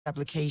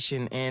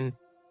application, and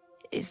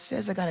it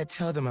says I gotta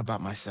tell them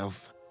about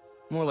myself.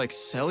 More like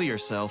sell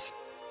yourself.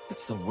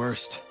 It's the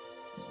worst.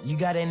 You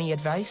got any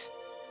advice?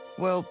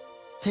 Well,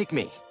 take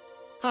me.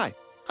 Hi,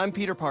 I'm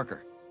Peter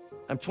Parker.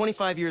 I'm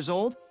 25 years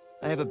old,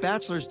 I have a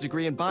bachelor's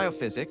degree in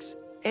biophysics,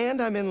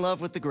 and I'm in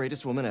love with the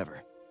greatest woman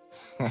ever.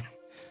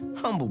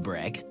 Humble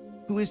brag.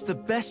 Who is the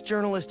best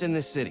journalist in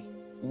this city.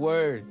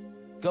 Word.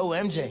 Go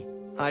MJ.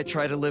 I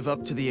try to live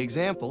up to the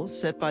example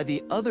set by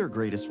the other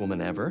greatest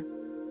woman ever,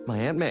 my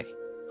Aunt May.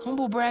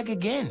 Humble brag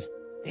again.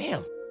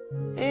 Damn.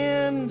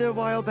 And a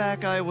while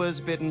back, I was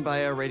bitten by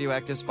a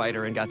radioactive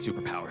spider and got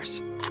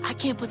superpowers. I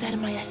can't put that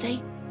in my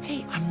essay.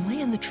 Hey, I'm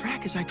laying the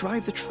track as I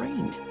drive the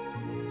train.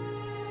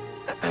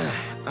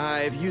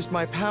 I've used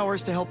my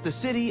powers to help the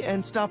city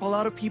and stop a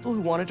lot of people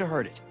who wanted to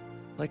hurt it.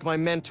 Like my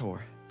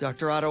mentor,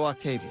 Dr. Otto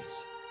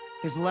Octavius.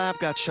 His lab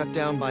got shut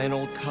down by an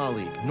old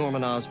colleague,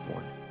 Norman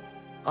Osborn.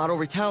 Otto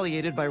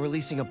retaliated by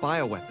releasing a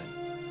bioweapon.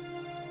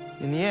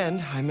 In the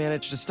end, I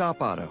managed to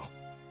stop Otto,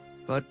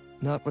 but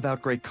not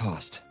without great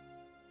cost.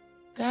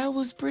 That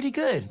was pretty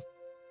good.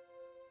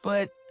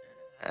 But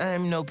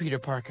I'm no Peter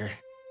Parker.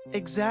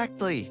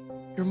 Exactly.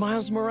 You're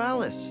Miles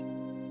Morales.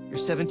 You're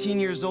 17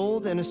 years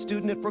old and a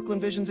student at Brooklyn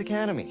Vision's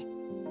Academy.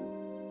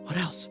 What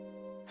else?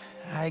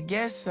 I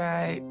guess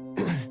I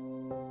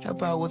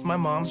help out with my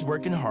mom's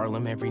work in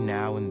Harlem every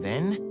now and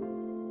then.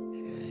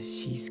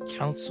 She's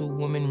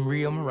Councilwoman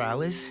Rio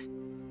Morales.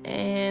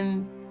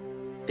 And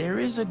there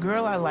is a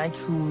girl I like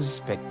who's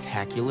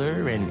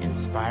spectacular and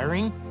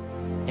inspiring,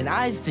 and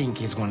I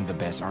think is one of the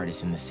best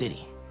artists in the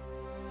city.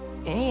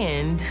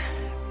 And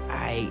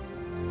I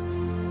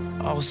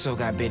also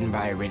got bitten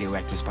by a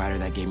radioactive spider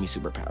that gave me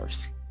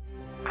superpowers.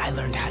 I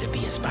learned how to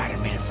be a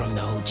Spider-Man from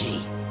the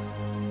OG.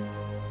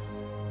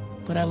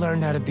 But I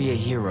learned how to be a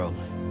hero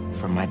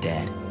from my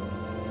dad.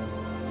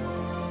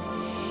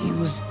 He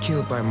was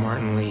killed by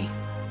Martin Lee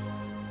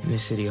in the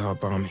City Hall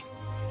bombing.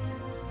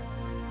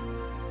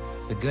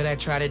 The good I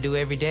try to do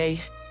every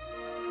day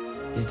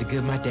is the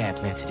good my dad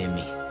planted in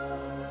me.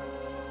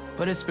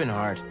 But it's been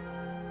hard.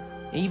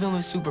 Even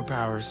with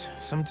superpowers,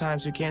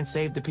 sometimes we can't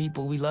save the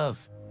people we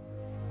love,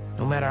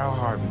 no matter how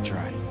hard we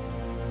try.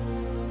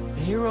 A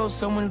hero's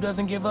someone who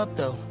doesn't give up,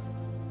 though.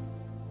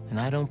 And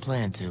I don't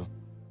plan to.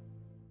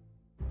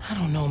 I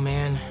don't know,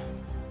 man.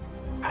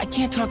 I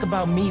can't talk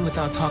about me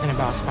without talking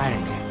about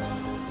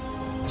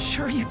Spider-Man.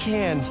 Sure you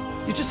can.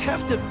 You just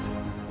have to...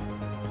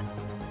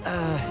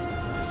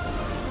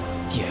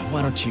 Yeah,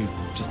 why don't you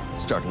just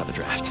start another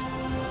draft?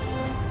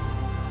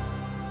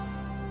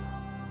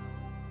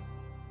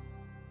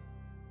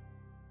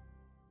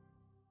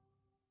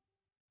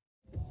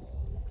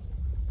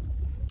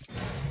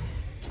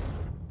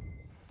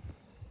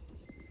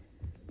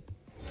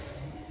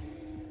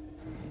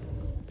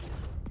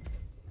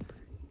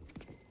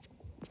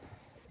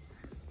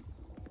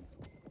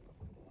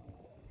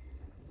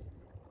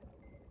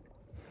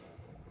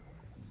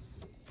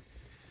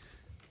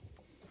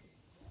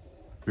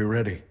 Be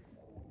ready.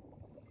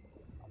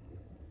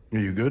 Are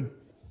you good?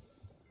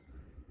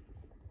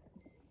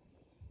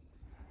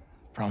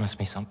 Promise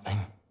me something.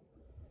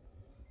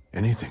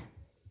 Anything.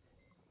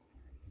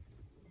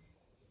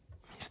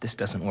 If this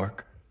doesn't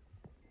work,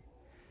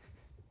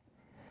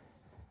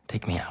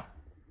 take me out.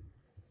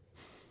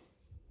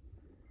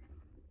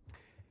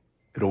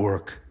 It'll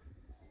work.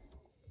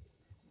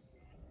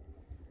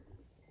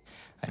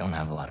 I don't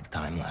have a lot of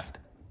time left.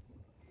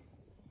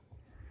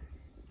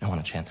 I want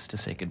a chance to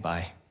say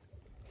goodbye.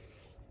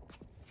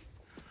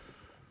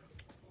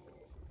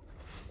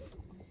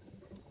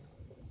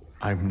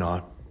 I'm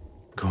not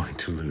going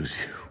to lose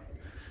you.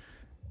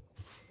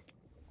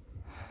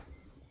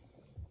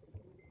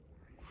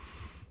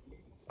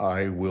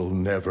 I will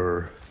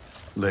never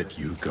let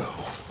you go.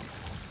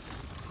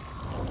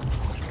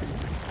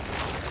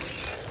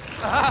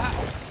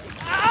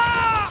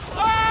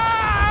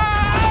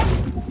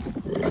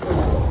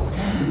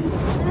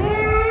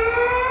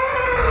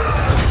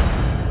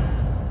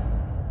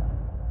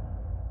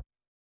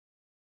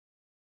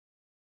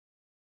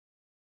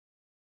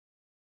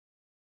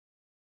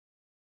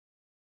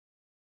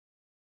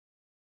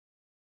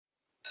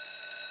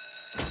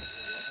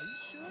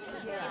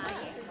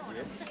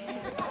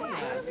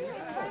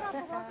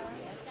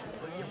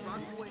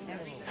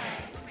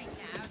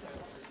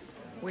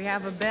 We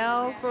have a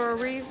bell for a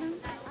reason.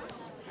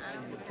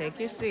 Take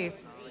your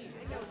seats.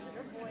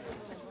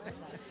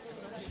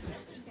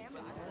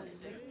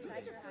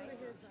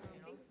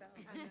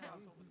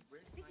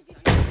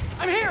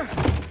 I'm here!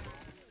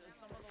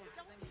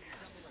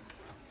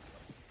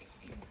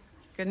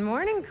 Good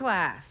morning,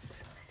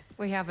 class.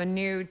 We have a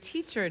new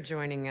teacher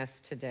joining us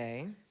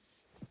today.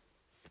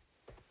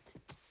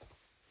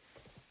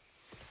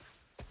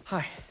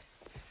 Hi.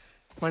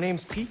 My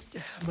name's Pete,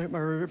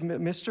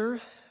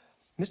 Mr.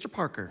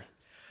 Parker.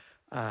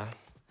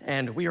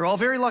 And we are all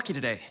very lucky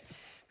today,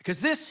 because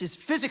this is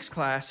physics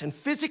class, and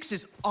physics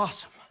is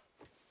awesome.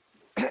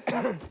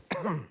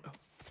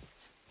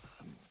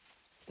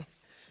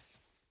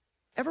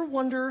 Ever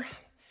wonder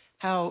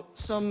How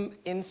some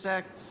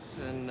insects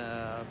and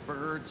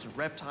birds,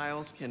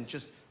 reptiles can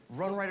just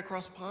run right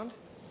across the pond?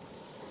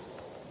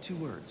 2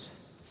 words.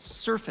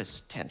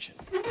 Surface tension.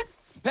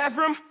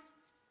 Bathroom?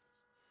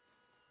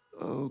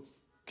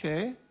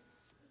 Okay.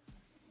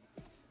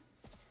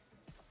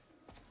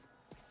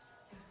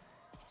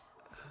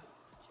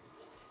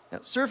 Now,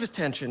 surface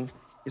tension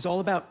is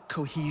all about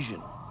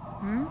cohesion.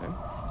 Okay?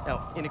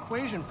 Now, in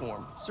equation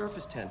form,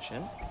 surface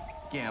tension,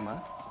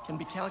 gamma, can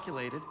be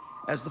calculated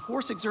as the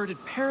force exerted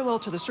parallel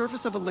to the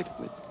surface of a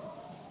liquid.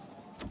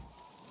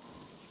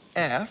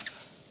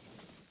 F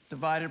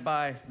divided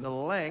by the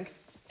length,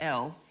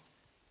 L,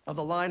 of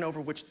the line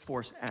over which the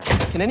force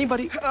acts. Can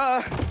anybody...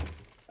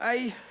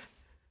 I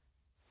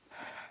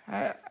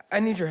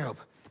need your help.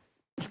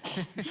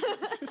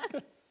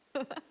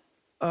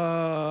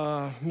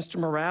 Mr.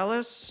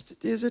 Morales,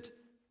 is it?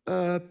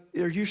 Are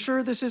you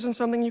sure this isn't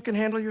something you can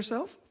handle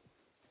yourself?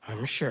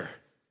 I'm sure.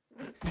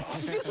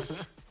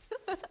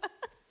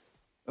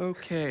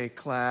 Okay,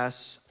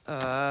 class.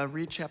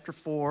 Read chapter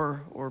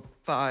 4 or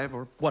 5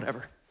 or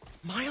whatever.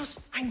 Miles,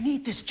 I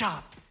need this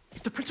job.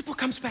 If the principal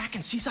comes back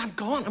and sees I'm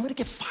gone, I'm gonna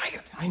get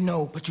fired. I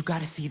know, but you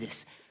gotta see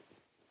this.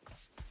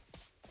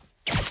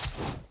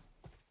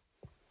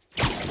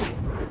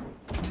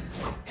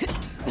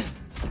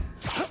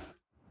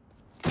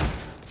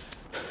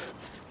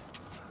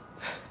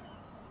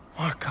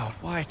 Marco,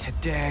 why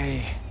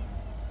today?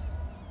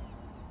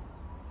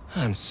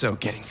 I'm so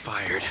getting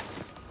fired.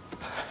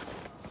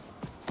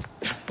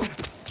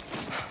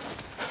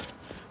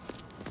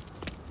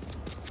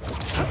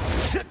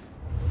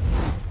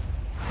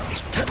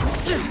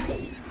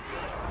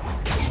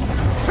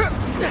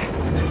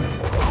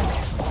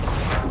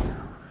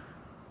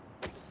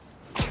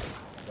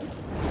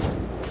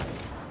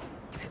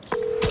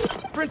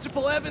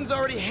 Principal Evans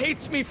already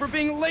hates me for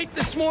being late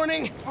this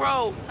morning.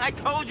 Bro, I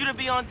told you to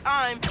be on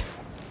time.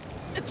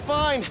 It's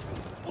fine.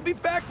 We'll be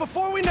back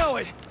before we know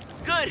it.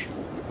 Good,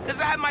 because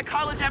I had my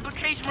college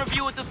application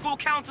review with the school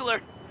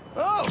counselor.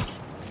 Oh,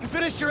 you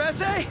finished your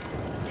essay?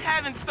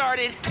 Haven't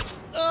started.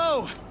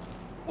 Oh,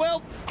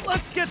 well,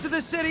 let's get to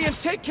the city and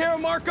take care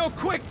of Marco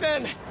quick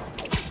then.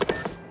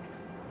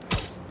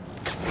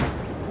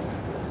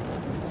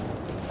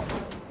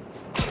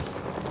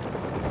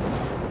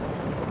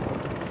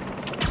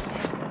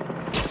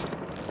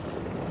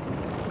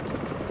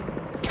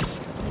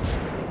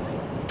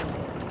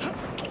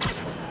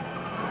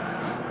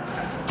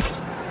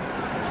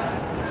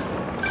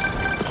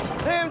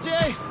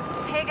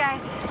 Hey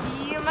guys,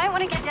 you might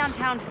want to get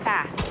downtown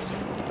fast.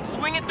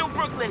 Swing it through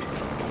Brooklyn.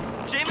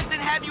 Jameson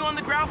have you on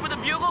the ground for the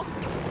bugle?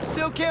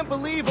 Still can't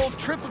believe old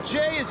Triple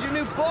J is your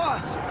new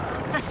boss.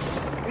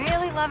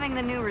 Really loving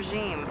the new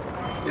regime.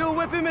 You'll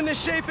whip him into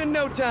shape in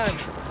no time.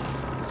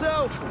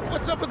 So,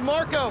 what's up with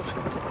Marco?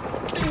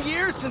 It's been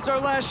years since our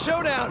last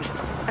showdown.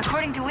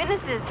 According to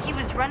witnesses, he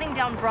was running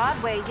down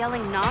Broadway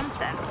yelling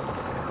nonsense.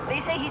 They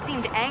say he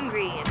seemed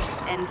angry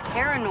and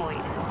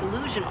paranoid,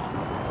 delusional.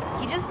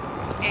 He just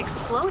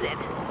exploded.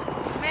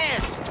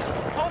 Man,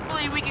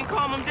 hopefully we can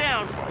calm him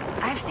down.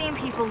 I've seen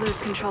people lose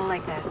control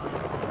like this.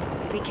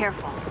 Be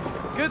careful.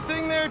 Good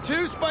thing there are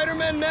 2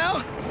 Spidermen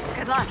now.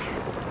 Good luck.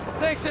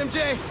 Thanks,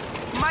 MJ.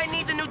 Might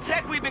need the new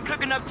tech we've been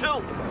cooking up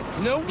too.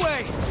 No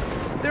way.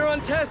 They're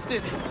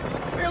untested.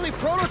 Barely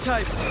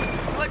prototypes.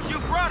 But you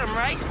brought them,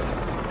 right?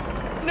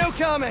 No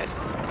comment.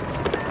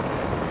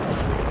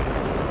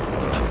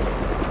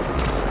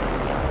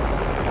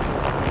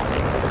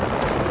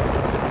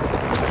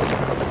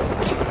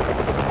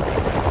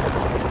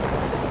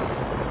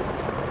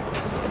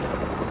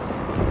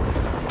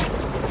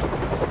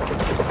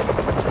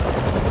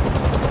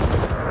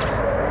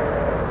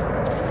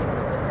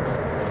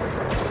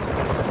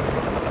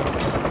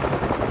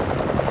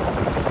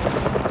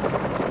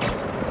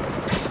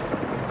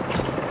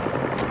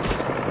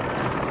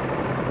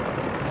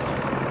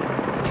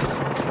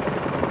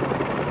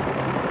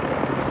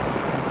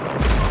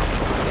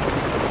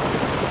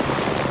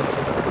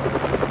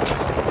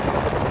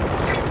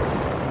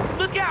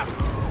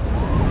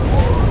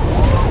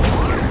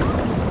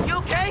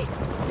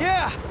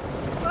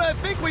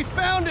 We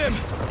found him!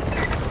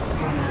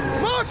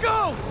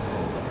 Marco!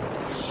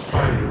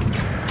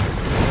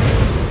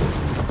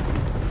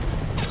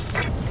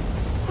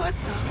 What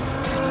the?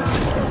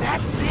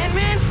 That's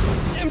Sandman?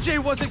 MJ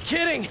wasn't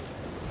kidding!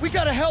 We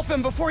gotta help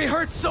him before he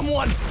hurts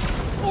someone!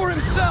 Or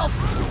himself!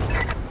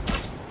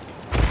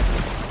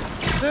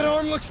 That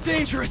arm looks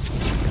dangerous!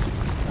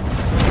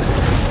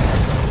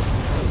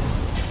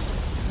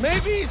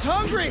 Maybe he's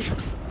hungry!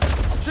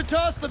 Should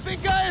toss the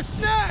big guy a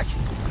snack!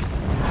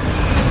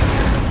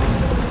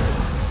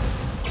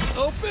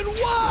 Open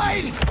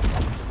wide!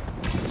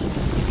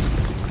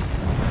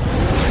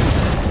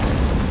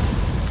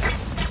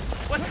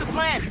 What's the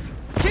plan?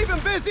 Keep him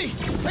busy!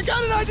 I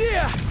got an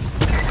idea!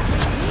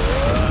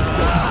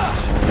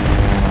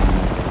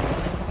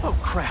 Oh,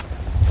 crap.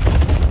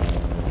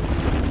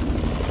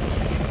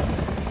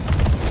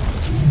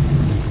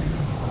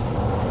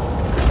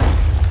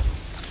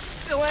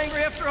 Still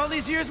angry after all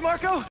these years,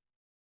 Marco?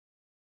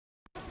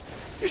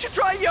 You should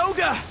try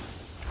yoga!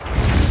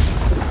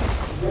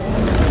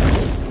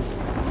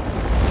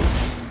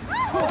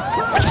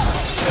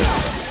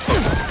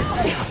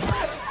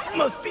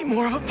 be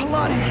more of a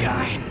Pilates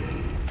guy.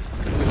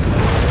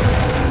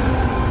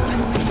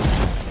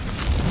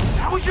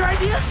 That was your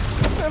idea?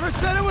 Never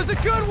said it was a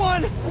good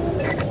one. It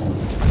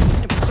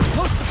was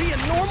supposed to be a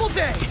normal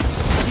day.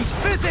 Teach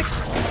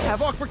physics,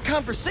 have awkward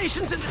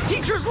conversations in the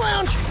teacher's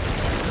lounge.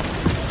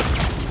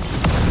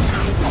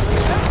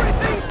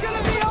 Everything's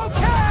gonna be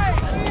okay!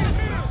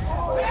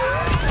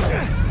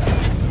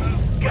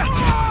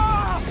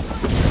 Gotcha!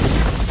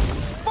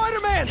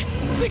 Spider-Man!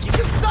 Think you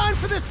can sign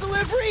for this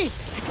delivery?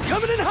 It's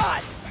coming in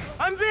hot!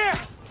 I'm there!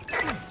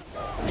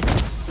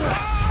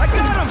 I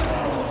got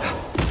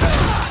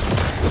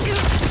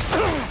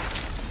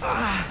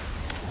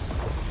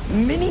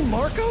him! Mini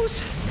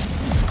Marcos?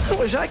 I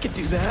wish I could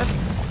do that.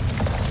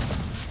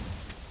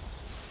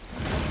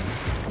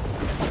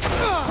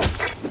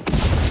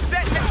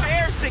 Set Mr.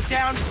 Airstick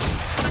down,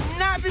 but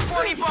not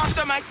before he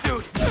bonks on my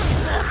suit.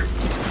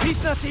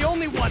 He's not the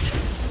only one.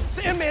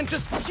 Sandman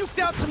just puked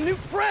out some new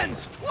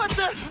friends. What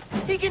the?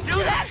 He can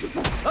do that?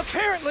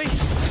 Apparently.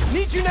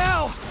 Need you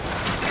now.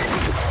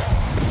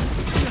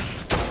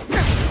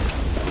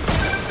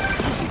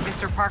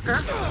 Mr.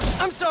 Parker,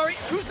 I'm sorry,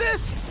 who's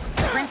this?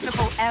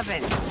 Principal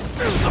Evans.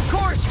 Of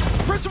course,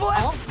 Principal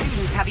All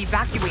students have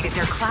evacuated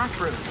their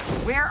classrooms.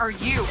 Where are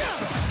you?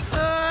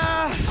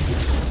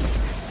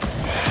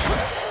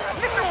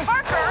 Mr.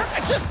 Parker! I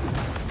just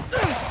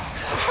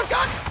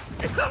forgot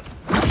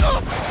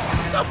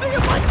something in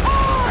my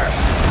car.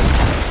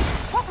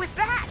 What was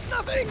that?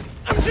 Nothing.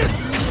 I'm just.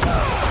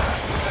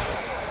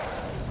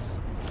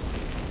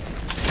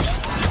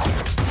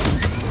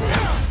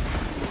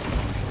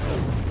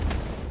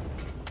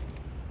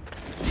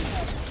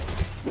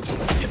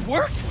 It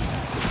worked?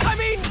 I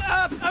mean,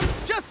 I'm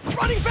just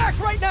running back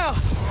right now.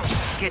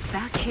 Get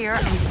back here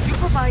and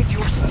supervise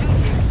your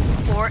students,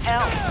 or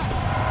else.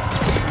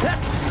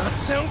 That does not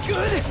sound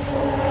good.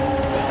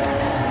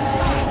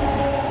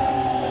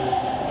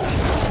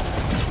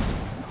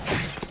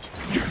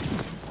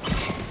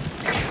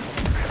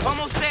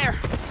 Almost there.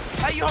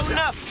 How you holding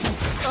up?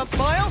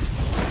 Miles?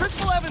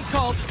 Principal Evans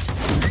called.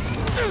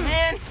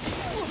 Man,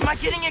 am I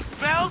getting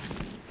expelled?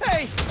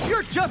 Hey,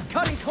 you're just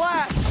cutting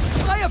class.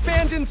 I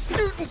abandoned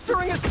students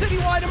during a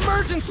citywide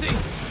emergency.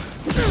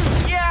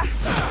 Yeah,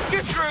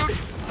 you're screwed.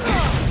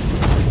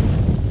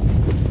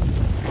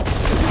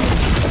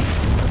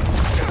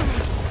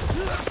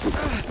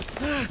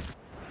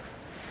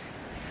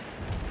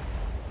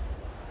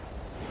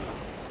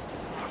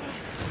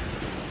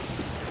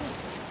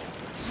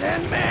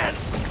 Sandman!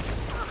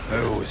 I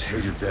always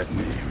hated that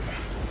name.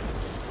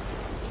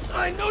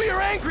 I know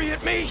you're angry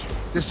at me.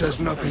 This has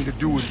nothing to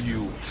do with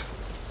you.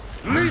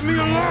 Leave me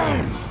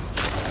alone!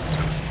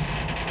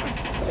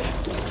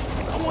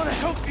 I want to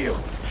help you.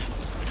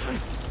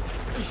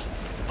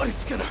 But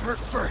it's gonna hurt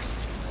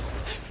first.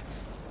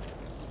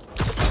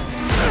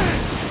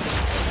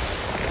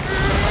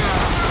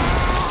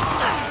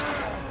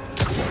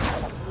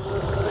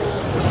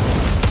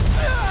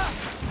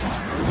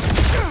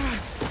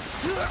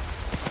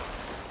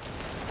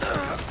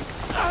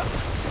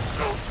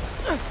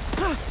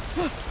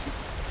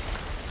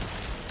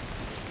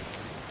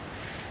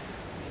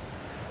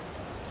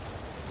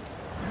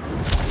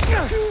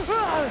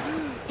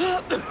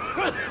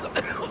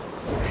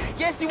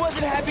 Guess he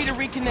wasn't happy to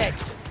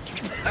reconnect.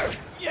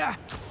 Yeah,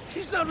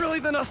 he's not really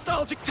the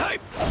nostalgic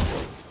type.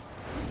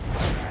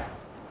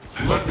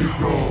 Let me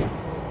go,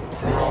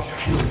 or I'll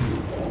kill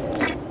you.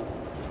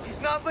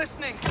 He's not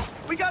listening.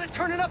 We gotta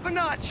turn it up a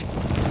notch.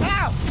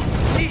 Ow!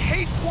 He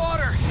hates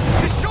water.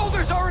 His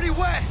shoulder's already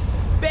wet.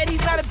 Bet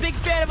he's not a big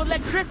fan of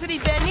electricity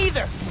then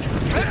either.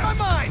 Bet my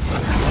mind.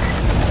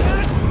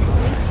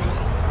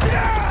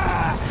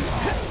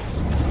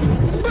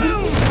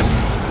 Boom!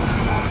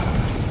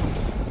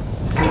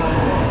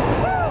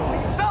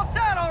 Felt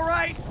that all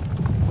right.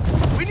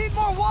 We need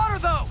more water,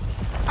 though.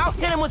 I'll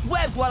hit him with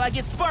webs while I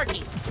get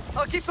Sparky.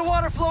 I'll keep the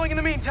water flowing in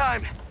the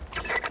meantime.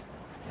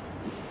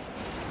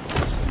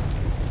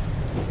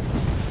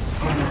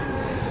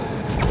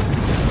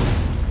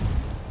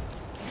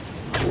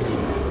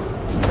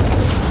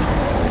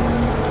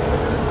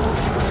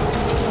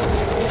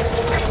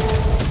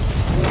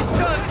 It's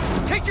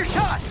done. Take your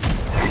shot.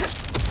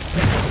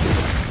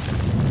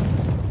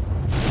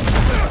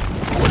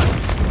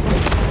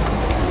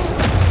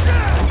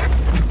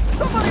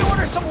 Somebody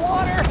order some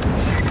water.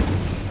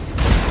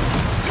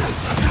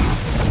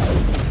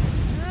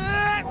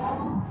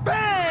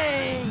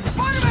 Bang!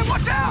 Spider-Man,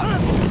 watch out!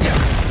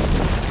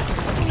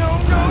 No,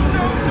 no,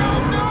 no, no,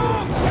 no!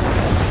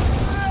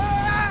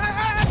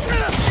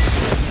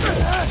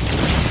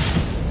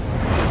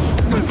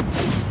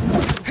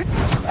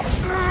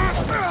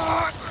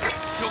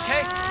 You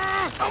okay?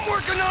 I'm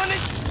working on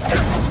it!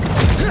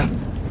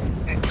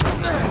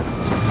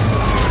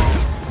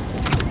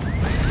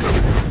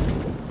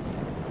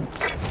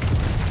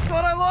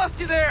 Thought I lost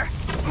you there.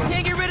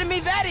 Can't get rid of me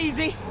that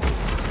easy.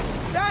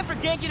 Time for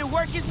Genki to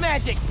work his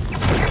magic.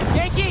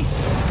 Genki,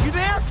 you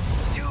there?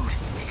 Dude,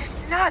 this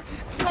is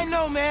nuts. I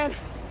know, man.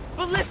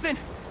 But listen,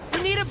 we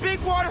We need a big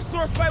water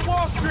source by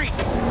Wall Street.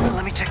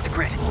 Let me check the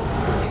grid.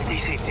 Stay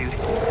safe, dude.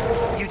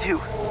 You too,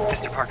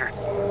 Mr. Parker.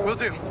 Will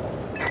do.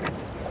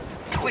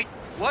 Wait,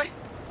 what?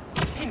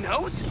 He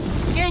knows?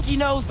 Genki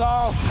knows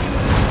all.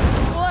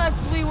 Plus,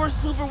 we were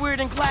super weird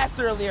in class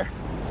earlier.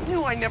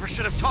 Knew I never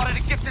should have taught at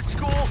a gifted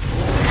school.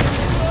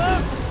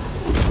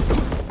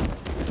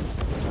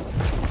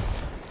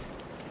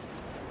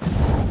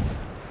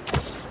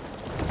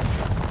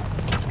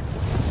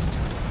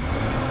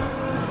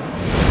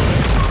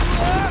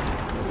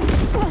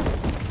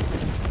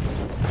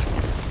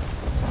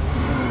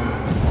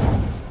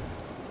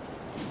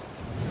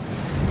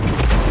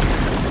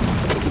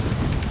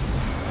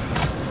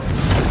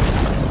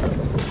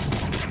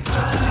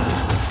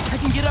 I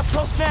can get up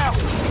close now.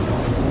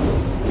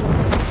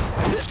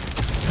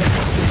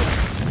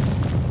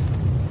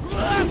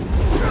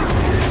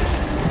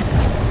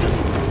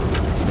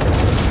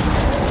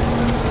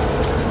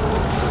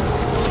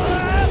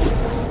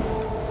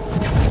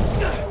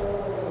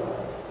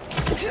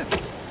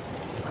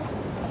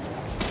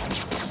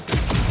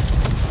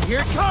 Here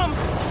it comes!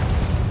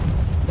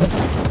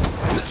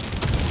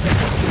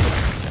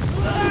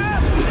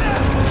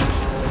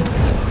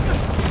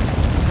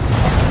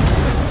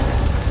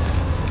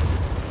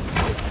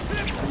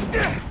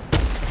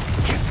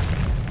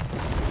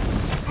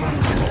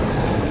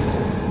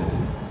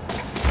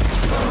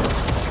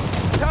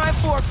 Time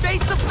for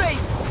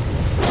face-to-face!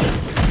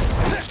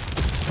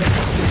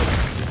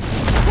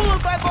 Pull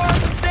up by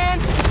bars and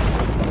stand!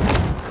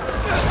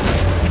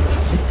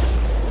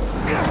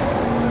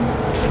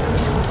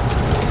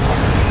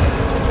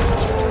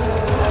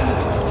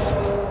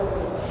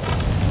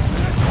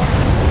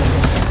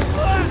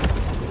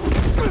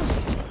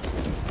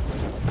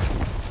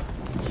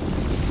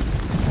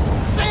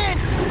 Stand!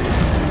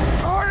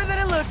 Harder than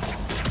it looks!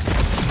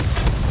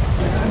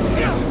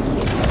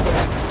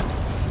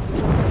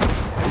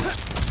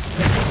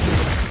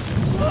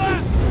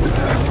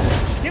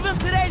 Give him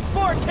today's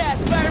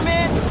forecast,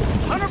 Spider-Man!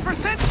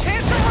 100%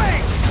 chance of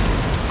rain!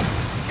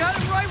 Got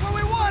him right where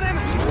we want him!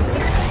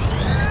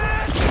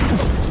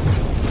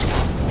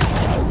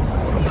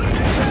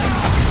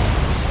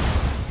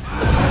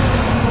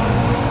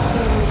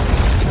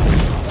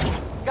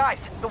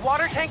 Guys, the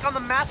water tank on the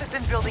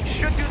Matheson building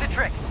should do the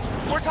trick.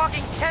 We're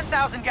talking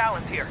 10,000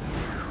 gallons here.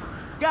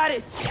 Got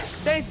it!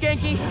 Thanks,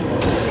 Genki!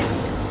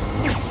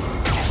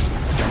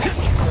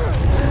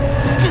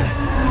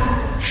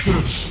 Should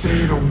have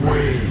stayed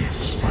away,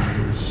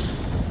 spiders.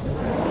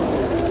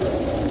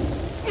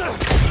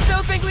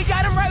 Still think we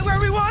got him right where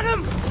we want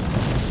him?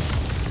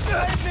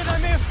 I admit I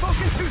may have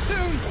spoken too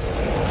soon.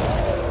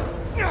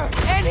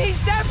 And he's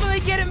definitely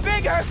getting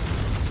bigger!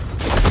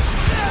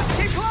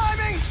 Keep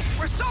climbing!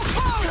 We're so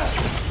close!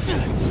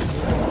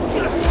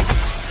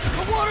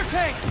 The water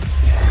tank!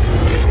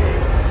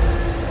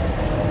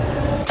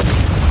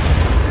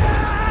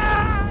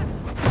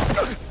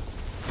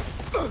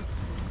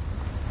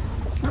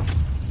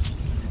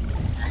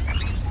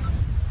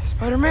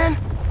 Spider-Man?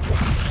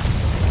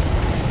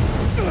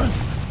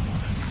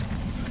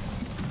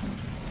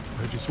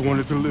 I just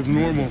wanted to live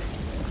normal,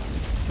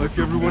 like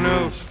everyone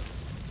else.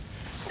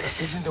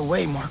 This isn't the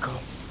way, Marco.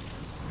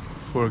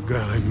 For a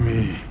guy like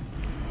me,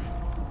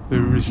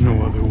 there is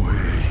no other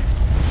way.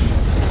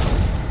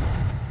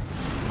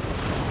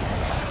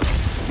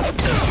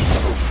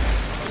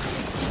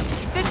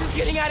 This is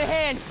getting out of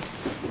hand!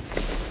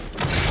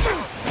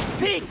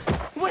 Pete!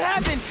 What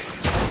happened?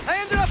 I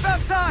ended up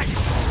outside!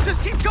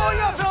 Just keep going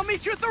up and I'll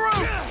meet you at the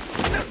roof!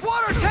 This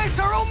water tank's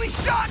our only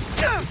shot!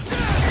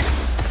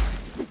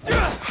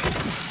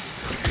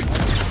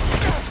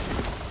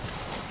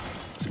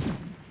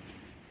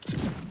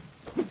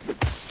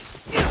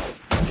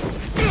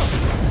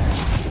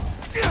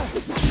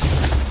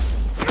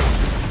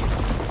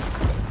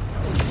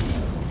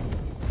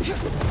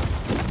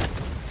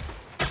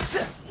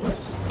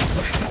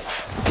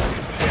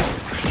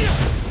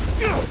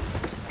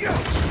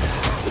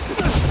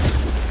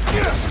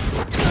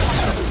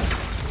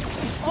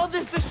 All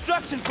this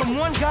destruction from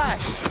one guy!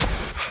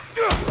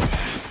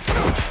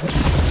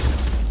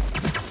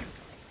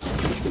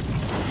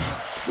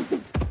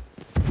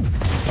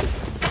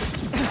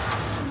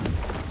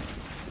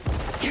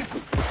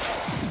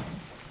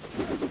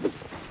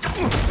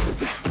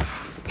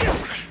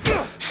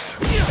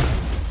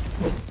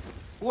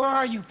 Where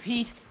are you,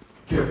 Pete?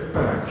 Get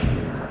back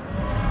here.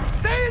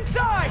 Stay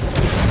inside!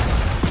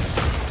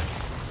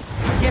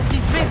 Guess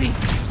he's busy.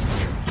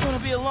 It's gonna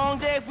be a long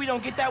day if we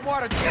don't get that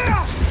water.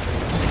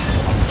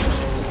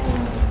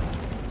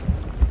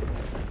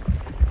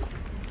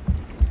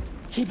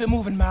 Keep it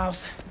moving,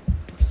 Miles.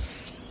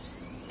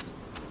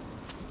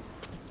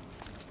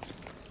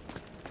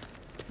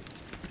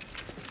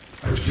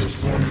 I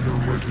just wanted a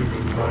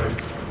regular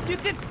life. You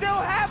can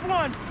still have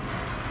one!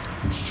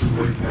 It's too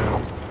late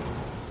now.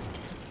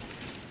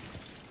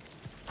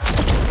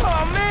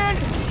 Oh, man!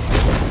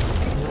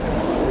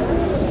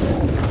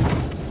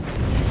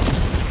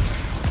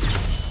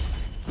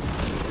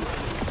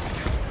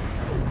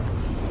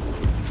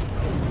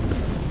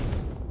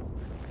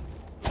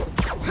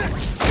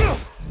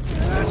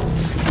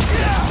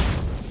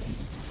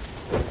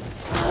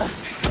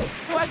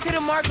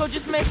 Marco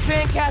just make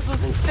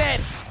sandcastles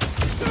instead?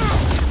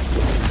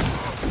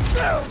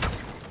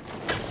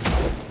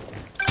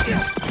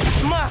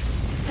 Ma,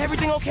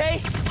 everything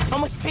okay?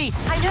 I'm with Pete.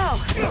 I know.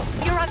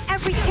 You're on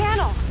every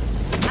channel.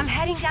 I'm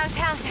heading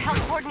downtown to help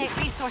coordinate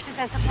resources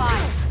and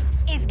supplies.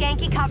 Is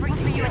Genki covering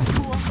for you at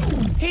school?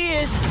 He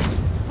is.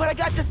 But I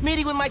got this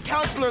meeting with my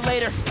counselor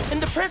later, and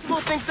the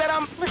principal thinks that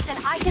I'm... Listen,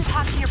 I can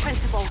talk to your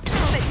principal,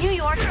 but New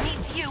York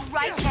needs you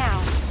right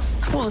now.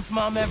 Coolest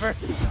mom ever.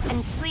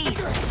 And please,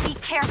 be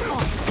careful.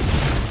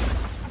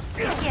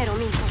 Quiero,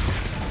 mijo.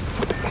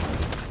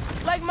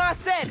 Like Ma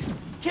said,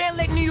 can't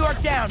let New York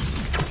down.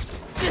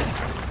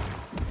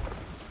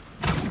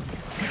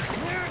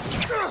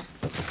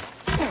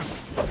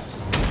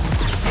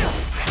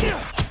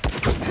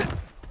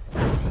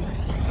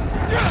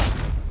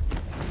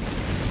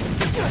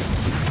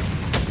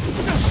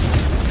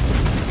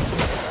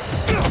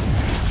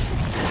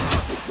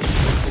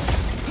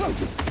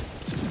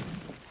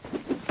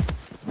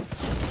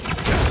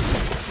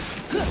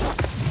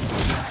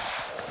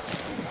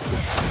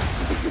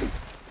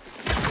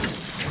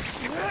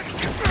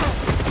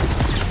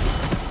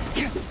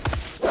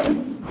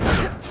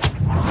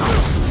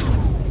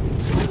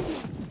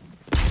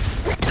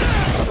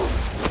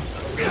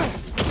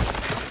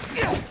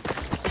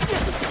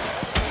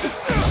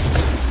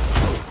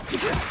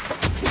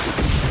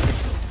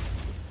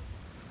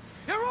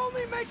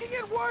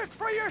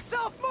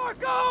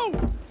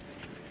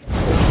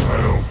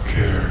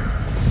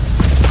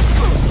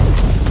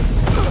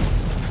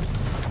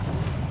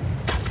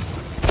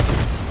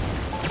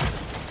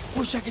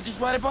 Wish I could just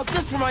write about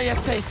this for my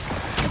essay.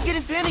 I'd get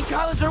into any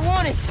college I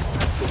wanted.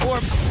 Or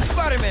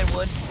Spiderman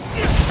would.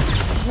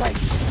 Right.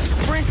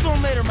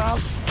 Brainstorm later,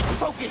 Miles.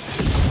 Focus.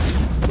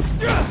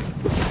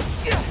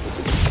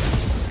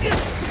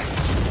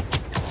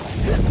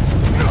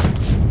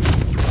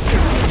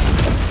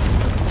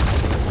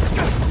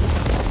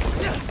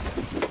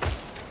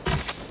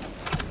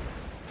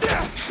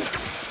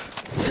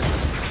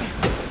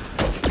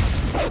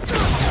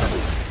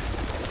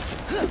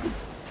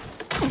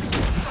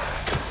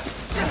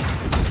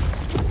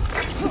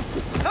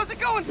 How's it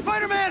going,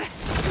 Spider-Man?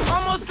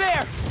 Almost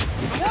there.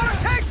 The water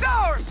tank's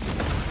ours!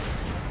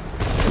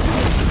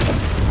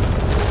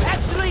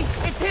 Actually,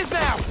 it's his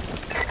now.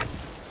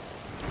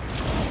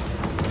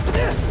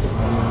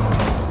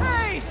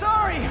 Hey,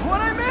 sorry,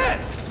 what'd I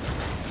miss?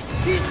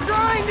 He's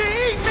trying to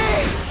eat me!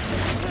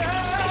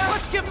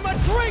 Let's give him a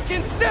drink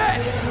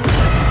instead!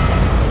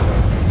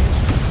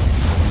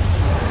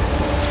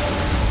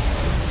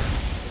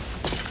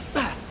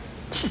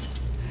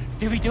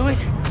 Did we do it?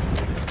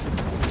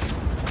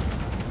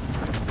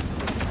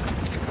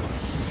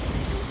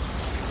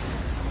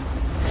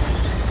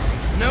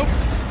 Nope.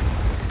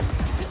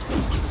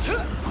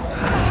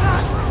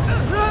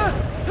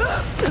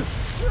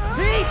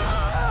 Pete!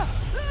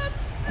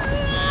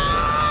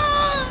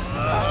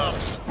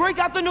 Break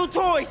out the new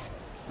toys!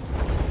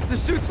 The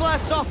suit's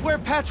last software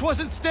patch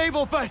wasn't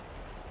stable, but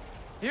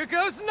here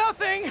goes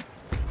nothing!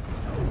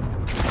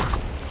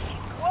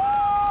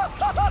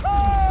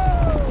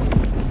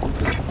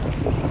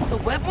 The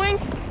web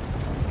wings?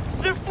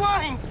 They're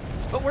flying!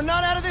 But we're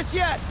not out of this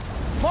yet!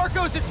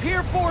 Marco's at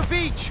Pier 4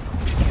 Beach!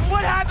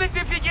 What happens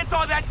if he gets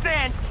all that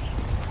sand?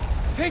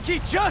 Think he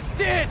just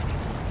did!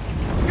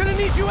 Gonna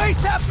need you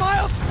ASAP,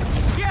 Miles!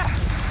 Yeah,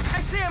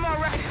 I see him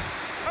already.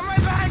 I'm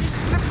right behind you.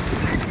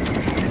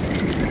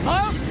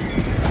 Miles?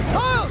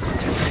 Miles!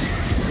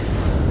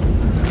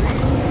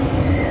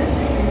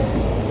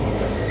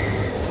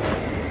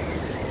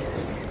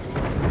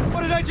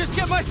 What did I just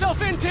get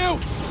myself into?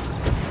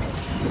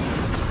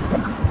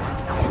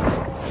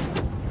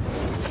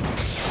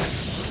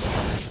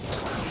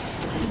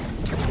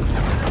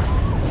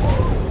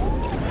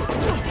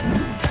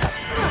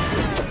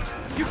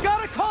 You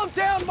gotta calm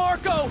down,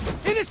 Marco!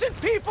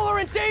 Innocent people are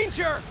in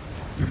danger!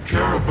 You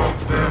care about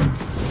them,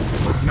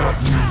 but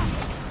not me.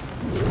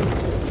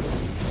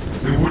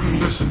 They wouldn't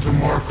listen to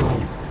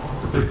Marco,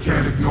 but they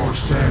can't ignore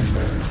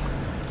Sandman.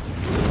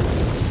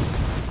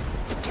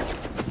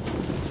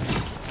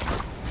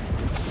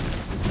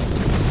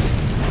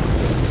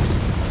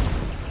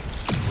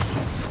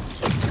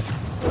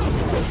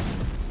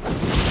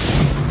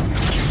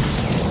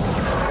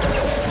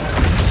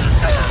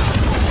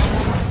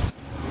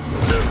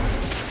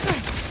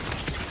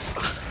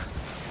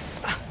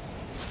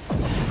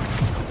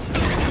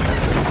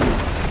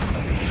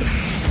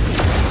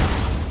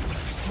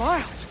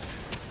 Miles!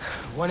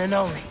 One and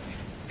only.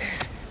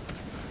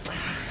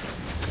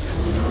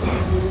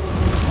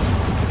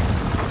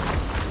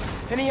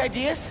 Any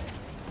ideas?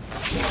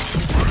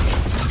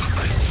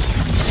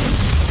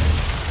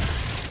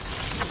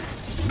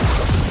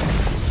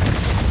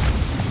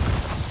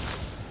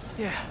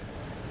 Yeah.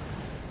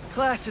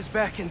 Class is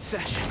back in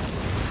session.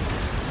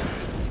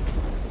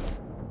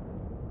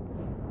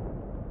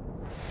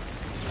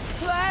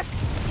 Class?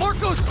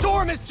 Marco's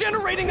storm is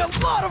generating a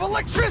lot of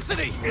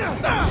electricity!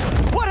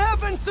 What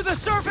happens to the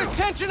surface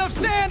tension of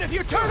sand if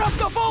you turn up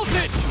the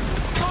voltage?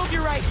 Told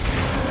you right.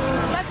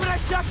 Like when I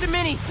shot the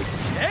mini.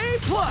 A+.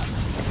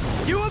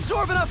 You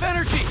absorb enough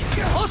energy.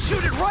 I'll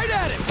shoot it right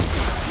at him.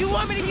 You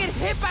want me to get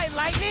hit by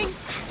lightning?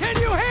 Can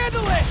you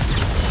handle it?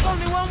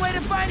 Only one way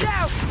to find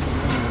out.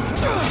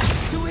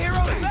 2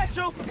 hero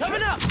special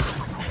coming up.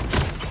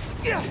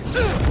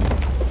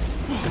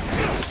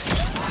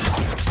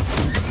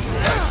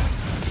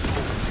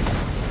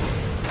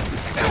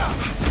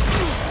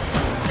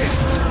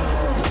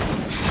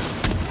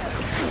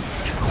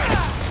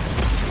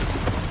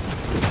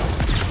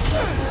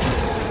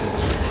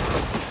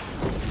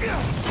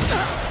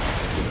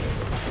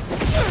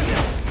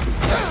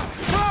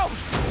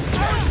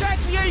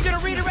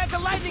 Redirect the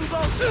lightning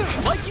bolt!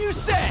 Like you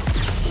said,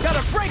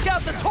 gotta break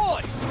out the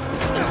toys!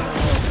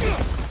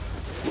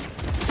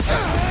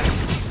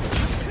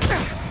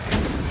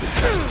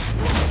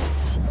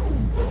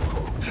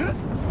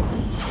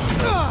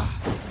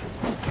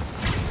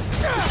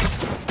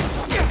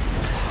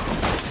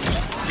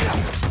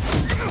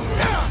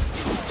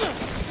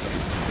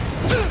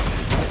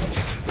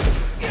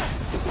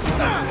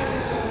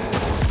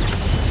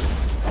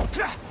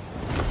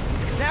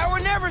 Now or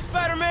never,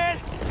 Spider-Man!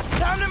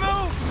 Time to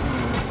move!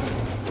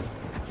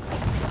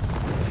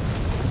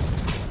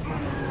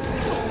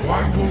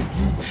 Why won't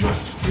you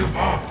just give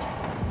up?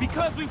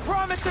 Because we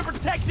promised to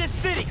protect this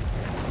city!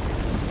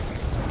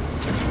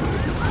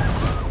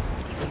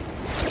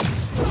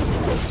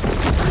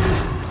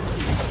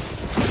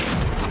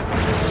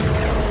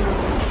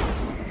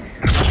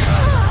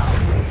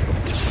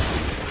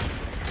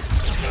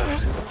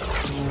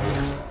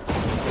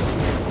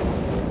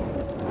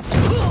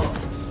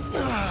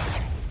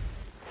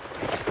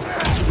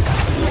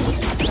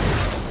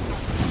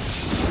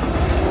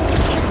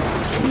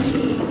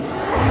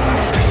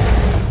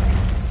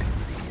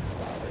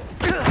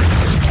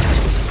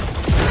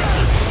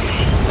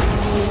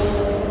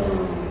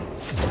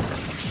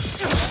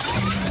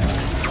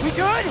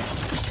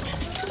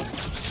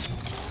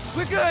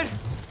 We're good!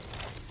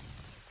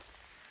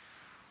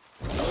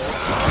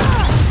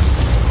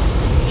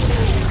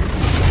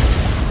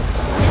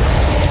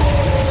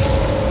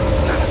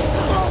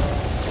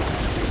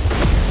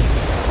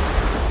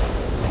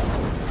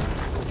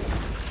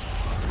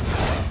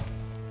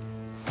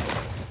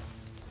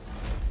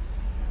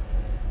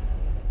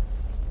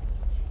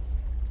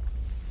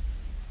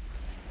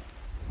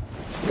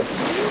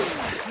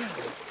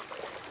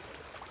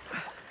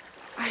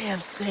 I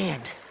have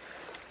sand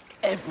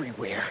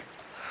everywhere.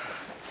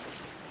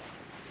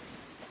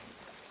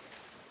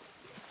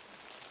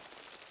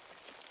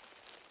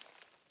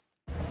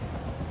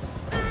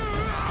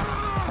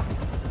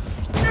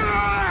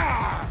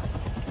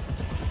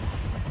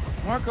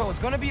 Marco, it's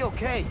gonna be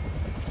okay.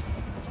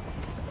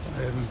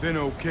 I haven't been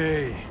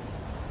okay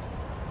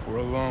for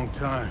a long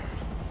time.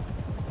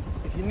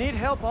 If you need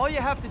help, all you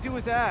have to do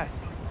is ask.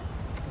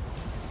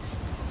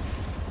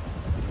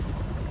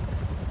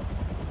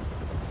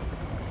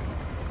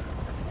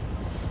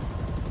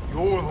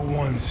 You're the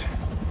ones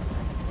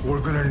who are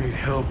gonna need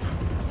help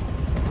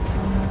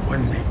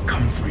when they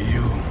come for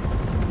you.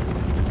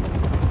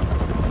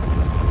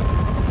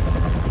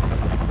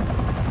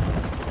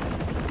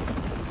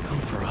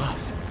 Come for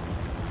us.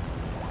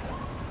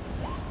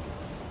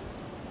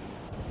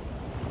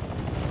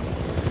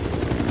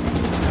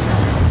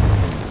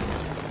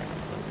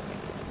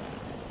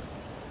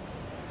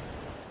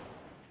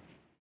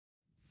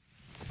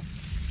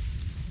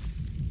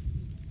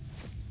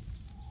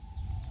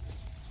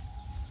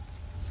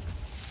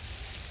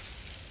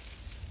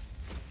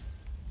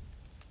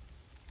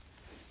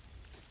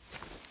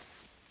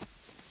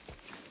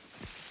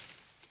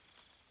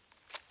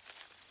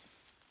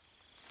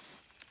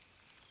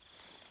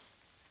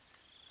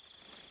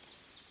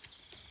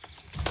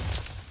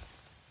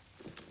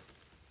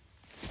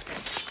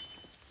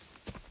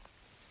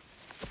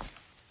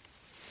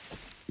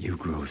 You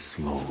grow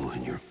slow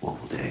in your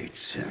old age,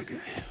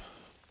 Sergei.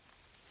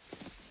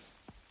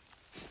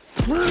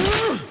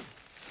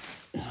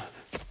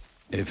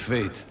 A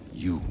fate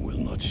you will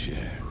not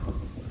share.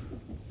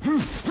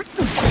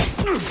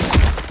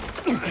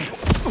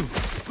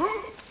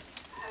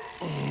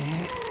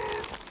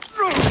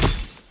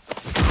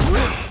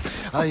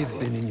 I've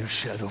been in your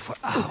shadow for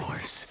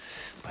hours,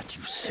 but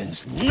you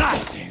sense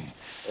nothing.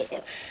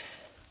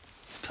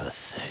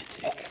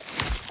 Pathetic.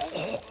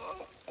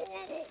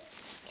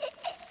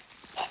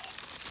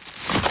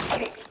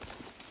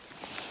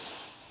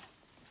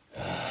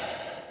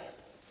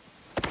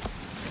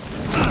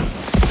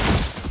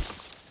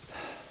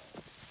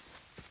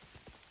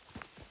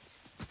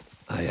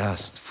 I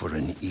asked for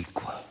an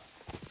equal.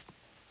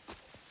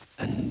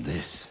 And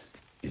this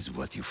is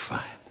what you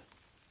find.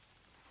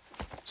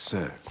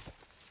 Sir,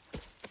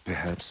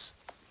 perhaps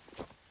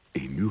a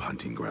new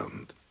hunting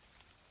ground.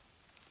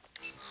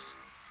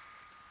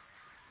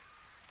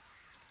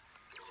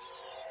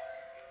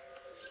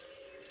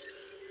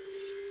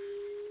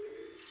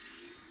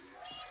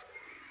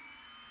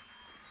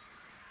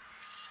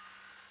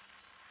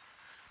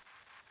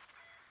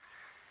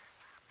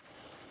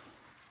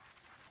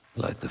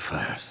 Light the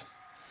fires.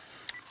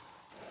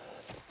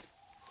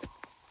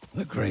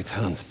 The great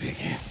hunt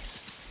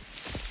begins.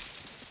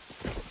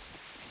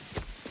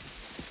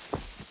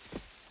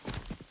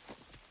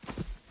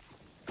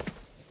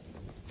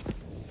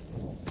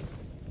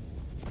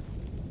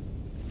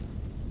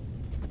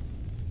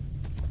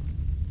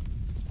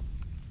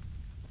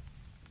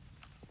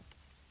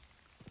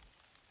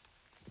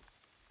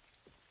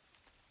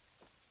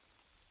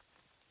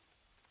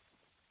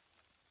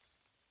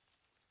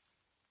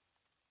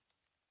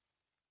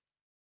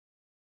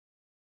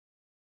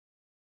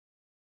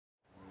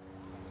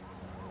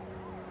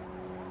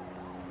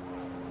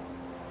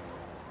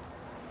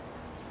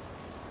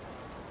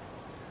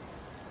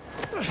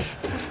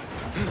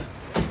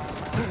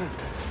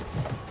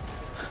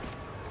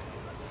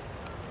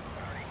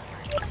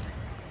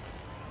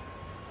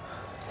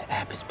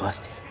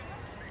 busted.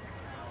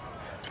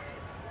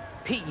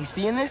 Pete, you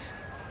seeing this?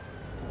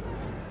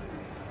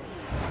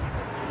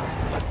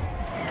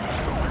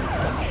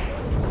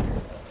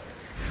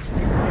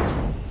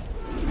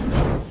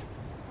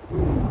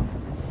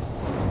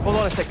 Hold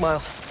on a sec,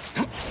 Miles.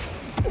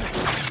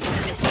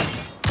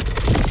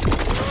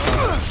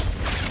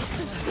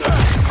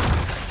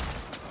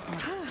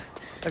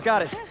 I've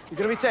got it. You're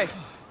gonna be safe.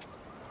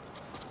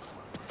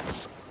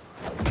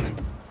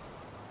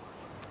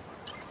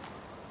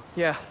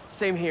 Yeah,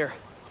 same here.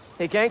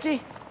 Hey, Genki?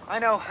 I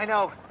know.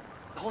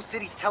 The whole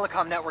city's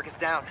telecom network is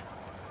down.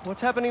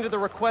 What's happening to the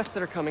requests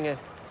that are coming in?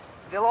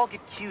 They'll all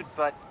get queued,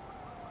 but...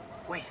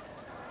 Wait.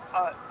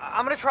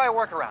 I'm gonna try a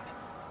workaround.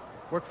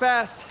 Work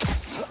fast.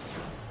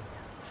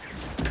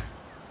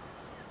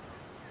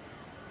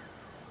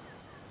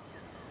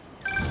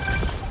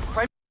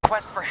 Kraven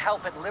request for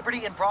help at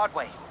Liberty and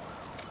Broadway.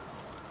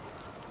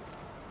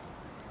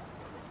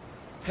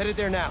 Headed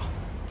there now.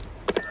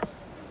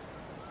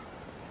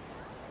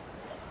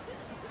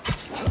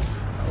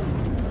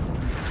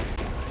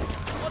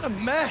 What a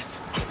mess!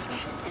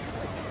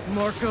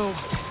 Marco,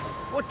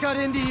 what got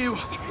into you?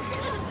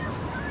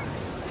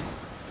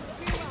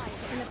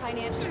 In the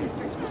financial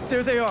district.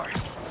 There they are.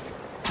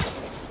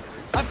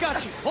 I've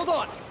got you. Hold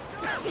on.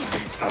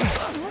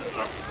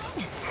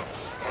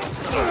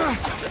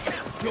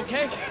 You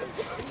okay?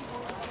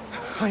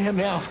 I am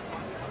now.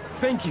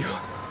 Thank you.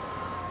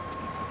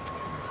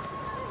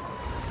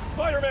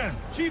 Spider-Man!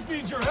 Chief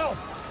needs your help!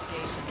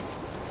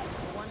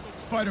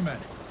 Spider-Man,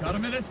 got a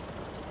minute?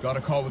 Got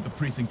a call with the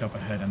precinct up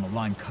ahead and the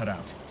line cut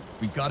out.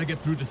 We gotta get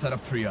through to set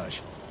up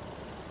triage.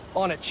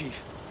 On it,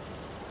 Chief.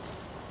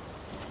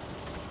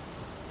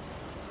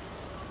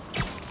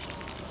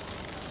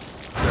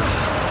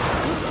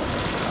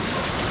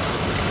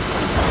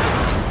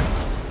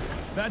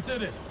 That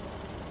did it.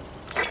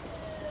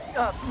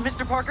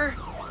 Mr. Parker,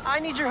 I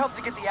need your help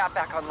to get the app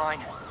back online.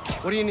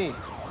 What do you need?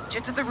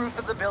 Get to the roof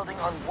of the building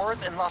on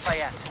Worth and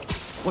Lafayette.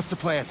 What's the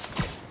plan?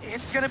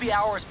 It's gonna be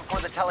hours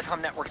before the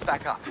telecom network's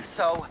back up,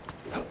 so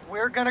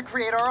we're gonna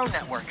create our own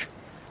network.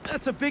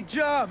 That's a big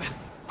job.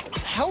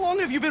 How long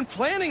have you been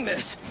planning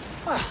this?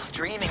 Well,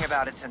 dreaming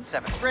about it since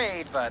 7th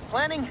grade, but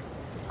planning?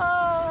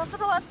 For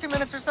the last 2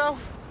 minutes or so.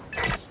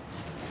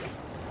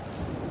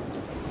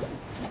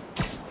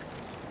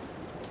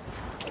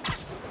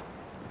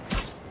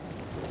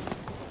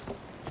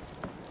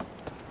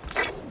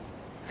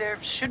 There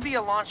should be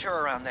a launcher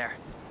around there.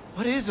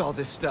 What is all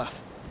this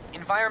stuff?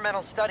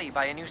 Environmental study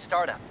by a new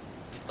startup.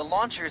 The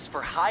launcher's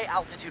for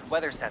high-altitude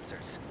weather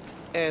sensors.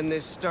 And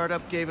this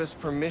startup gave us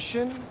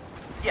permission?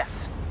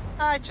 Yes.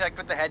 I checked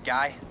with the head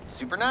guy.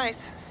 Super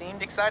nice.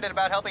 Seemed excited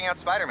about helping out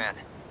Spider-Man.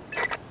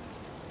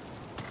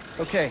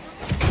 Okay,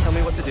 tell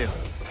me what to do.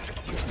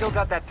 You've still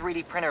got that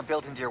 3D printer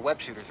built into your web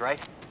shooters,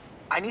 right?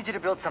 I need you to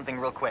build something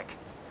real quick.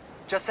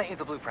 Just sent you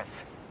the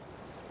blueprints.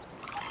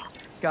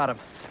 Got him.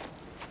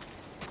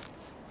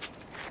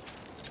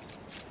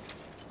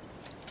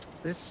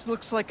 This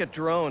looks like a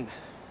drone.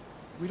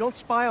 We don't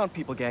spy on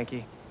people,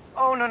 Genki.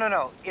 Oh,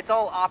 no. It's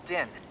all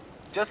opt-in.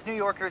 Just New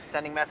Yorkers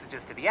sending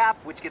messages to the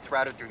app, which gets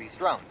routed through these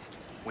drones,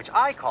 which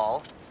I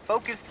call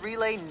Focused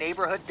Relay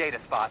Neighborhood Data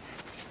Spots.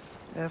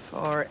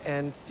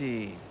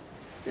 FRND.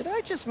 Did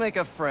I just make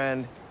a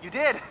friend? You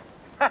did!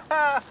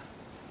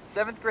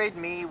 7th grade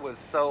me was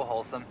so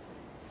wholesome.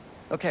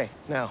 Okay,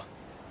 now,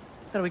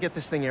 how do we get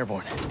this thing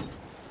airborne?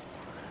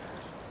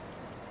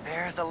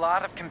 There's a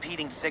lot of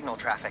competing signal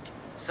traffic,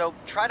 so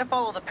try to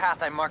follow the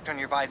path I marked on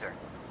your visor.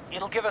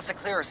 It'll give us a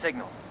clearer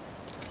signal.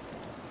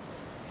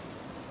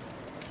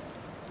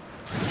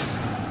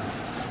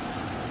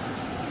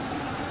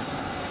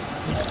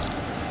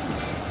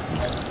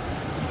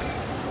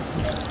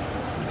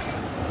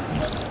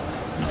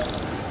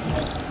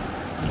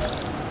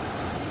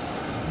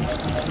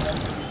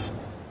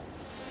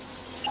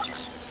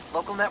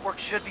 Local network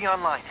should be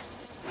online.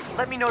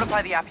 Let me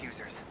notify the app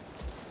users.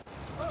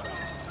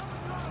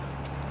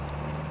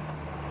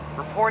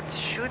 Reports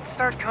should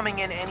start coming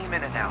in any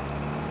minute now.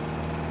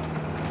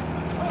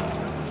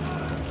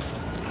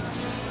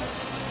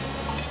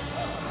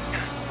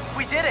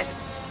 We did it!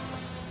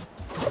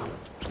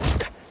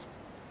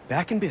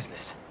 Back in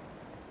business.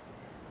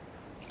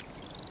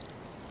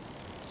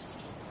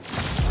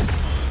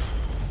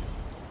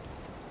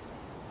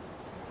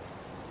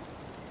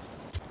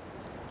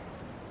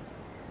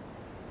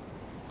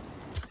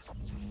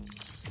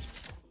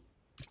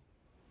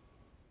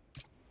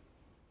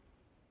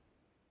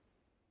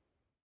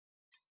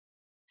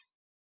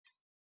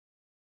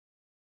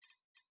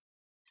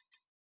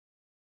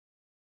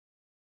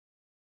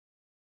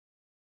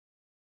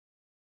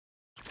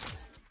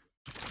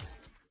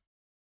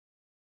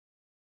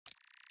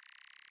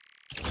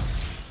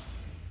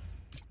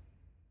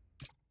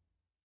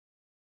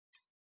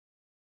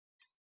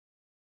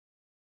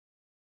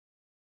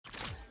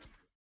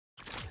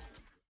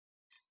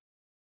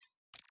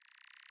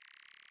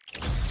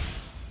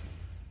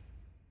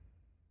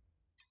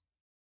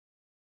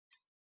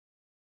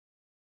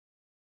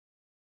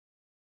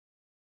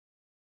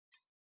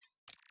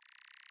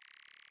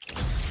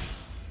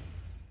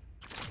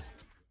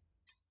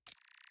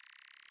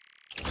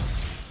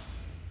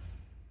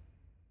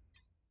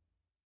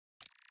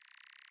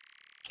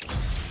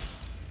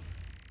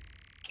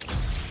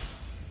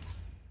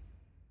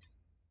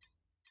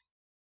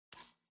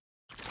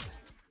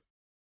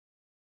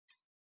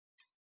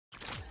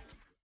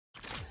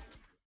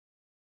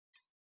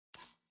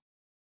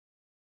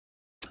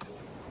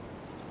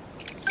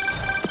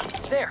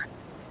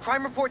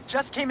 Crime report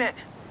just came in.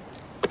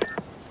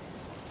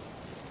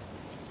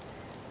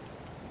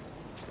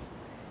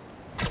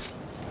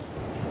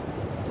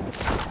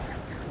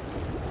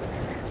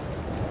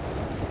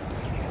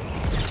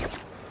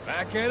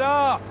 Back it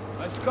up!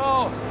 Let's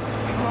go!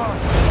 Come on.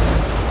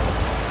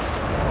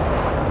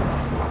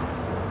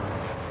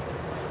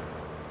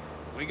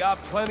 We got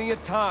plenty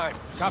of time.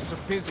 Cops are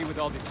busy with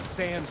all this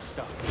sand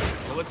stuff.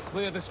 So let's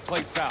clear this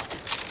place out.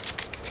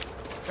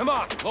 Come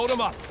on, load him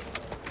up.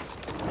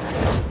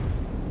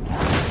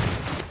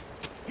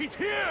 He's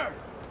here!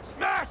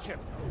 Smash him!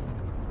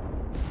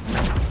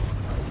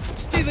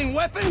 Stealing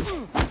weapons?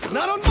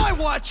 Not on my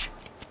watch!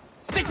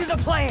 Stick to the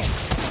plan!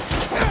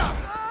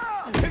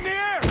 In the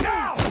air,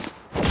 now!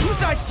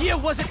 Whose idea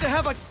was it to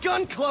have a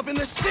gun club in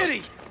the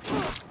city?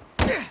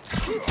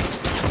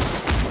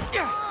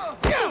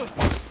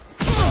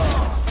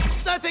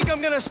 I think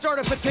I'm gonna start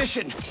a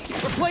petition.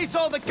 Replace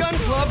all the gun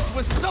clubs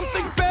with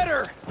something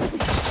better!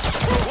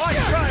 Why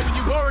try when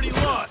you've already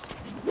lost?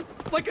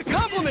 Like a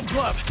compliment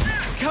club.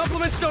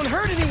 Compliments don't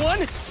hurt anyone,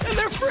 and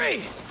they're free!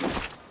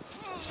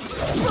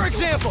 For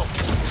example,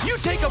 you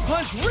take a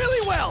punch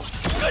really well.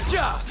 Good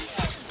job!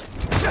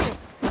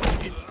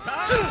 It's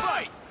time to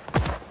fight!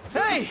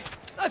 Hey!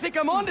 I think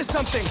I'm onto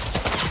something!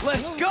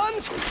 Less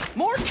guns,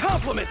 more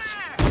compliments!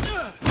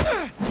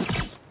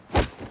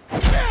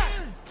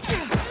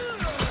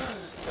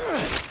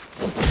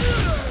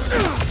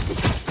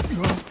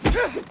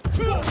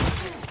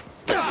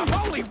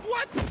 Holy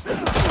what?!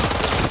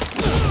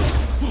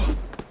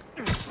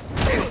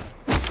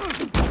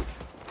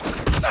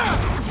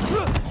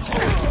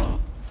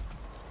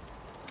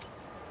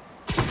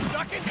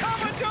 Stuck in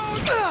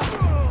comatose!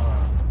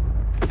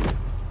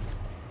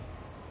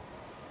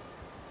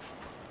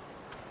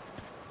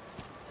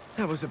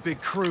 That was a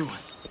big crew,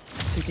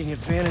 taking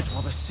advantage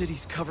while the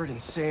city's covered in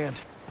sand.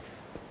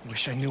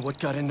 Wish I knew what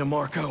got into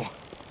Marco.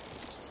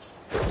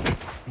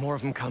 More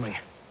of them coming.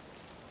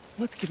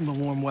 Let's give him a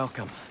warm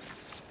welcome,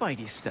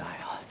 Spidey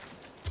style.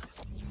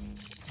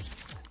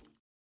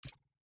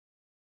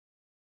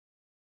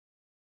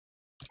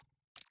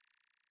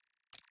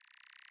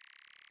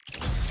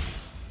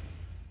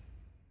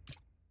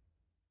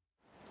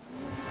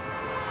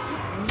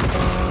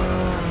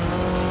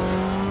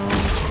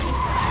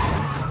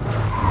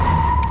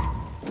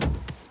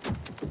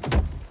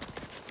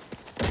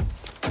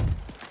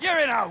 You're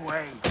in our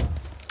way!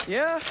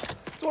 Yeah?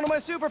 It's one of my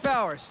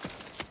superpowers.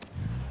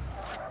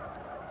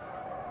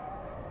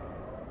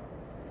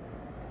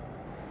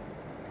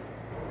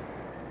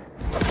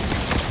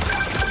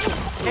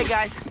 Hey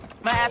guys,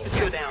 my app is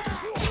still down.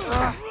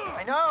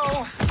 I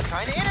know.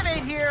 Trying to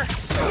innovate here.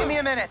 Give me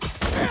a minute.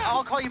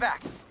 I'll call you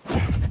back.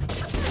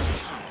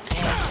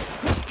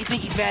 You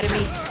think he's mad at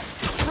me?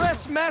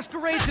 Stress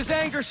masquerades as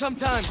anger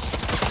sometimes.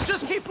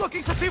 Just keep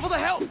looking for people to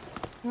help.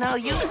 No,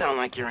 you sound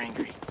like you're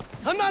angry.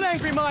 I'm not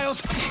angry,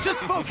 Miles. Just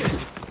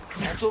focused.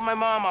 That's what my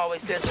mom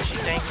always says when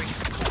she's angry.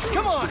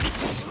 Come on!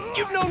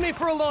 You've known me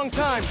for a long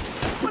time.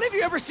 When have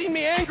you ever seen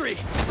me angry?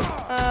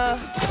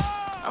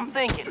 I'm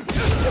thinking.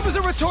 It was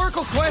a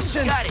rhetorical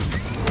question. Got it.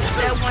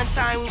 That one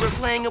time we were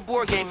playing a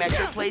board game at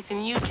your place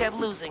and you kept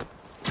losing.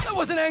 I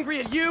wasn't angry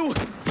at you.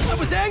 I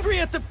was angry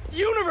at the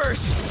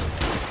universe.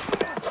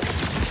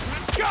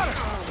 Got it!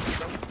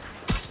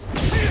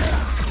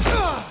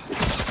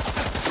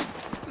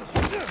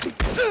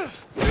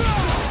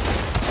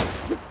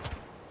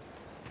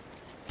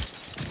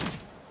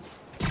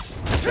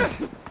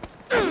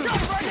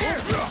 Right here!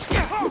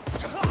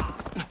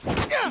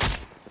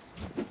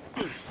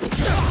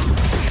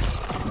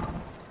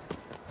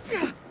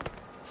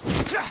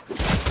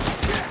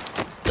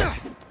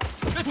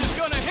 This is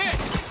gonna hit!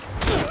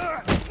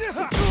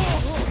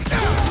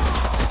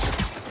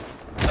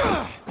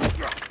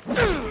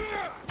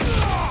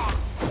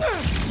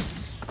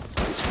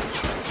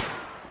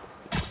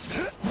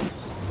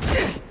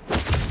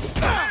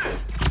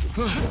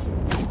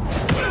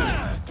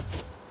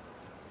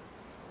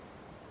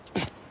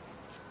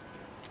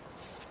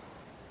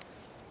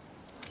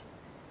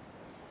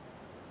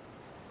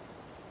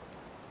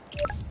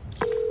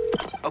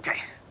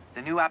 Okay,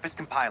 the new app is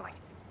compiling.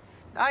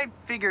 I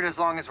figured as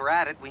long as we're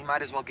at it, we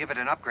might as well give it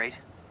an upgrade.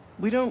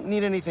 We don't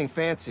need anything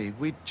fancy.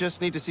 We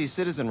just need to see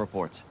citizen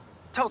reports.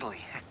 Totally.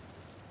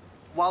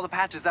 While the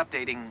patch is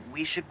updating,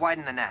 we should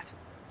widen the net.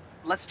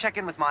 Let's check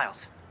in with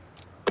Miles.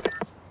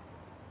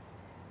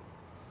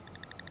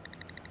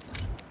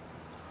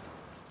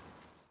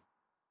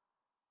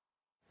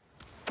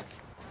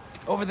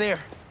 Over there.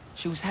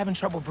 She was having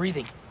trouble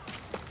breathing.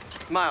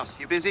 Miles,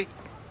 you busy?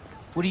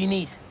 What do you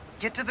need?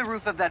 Get to the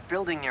roof of that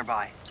building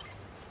nearby.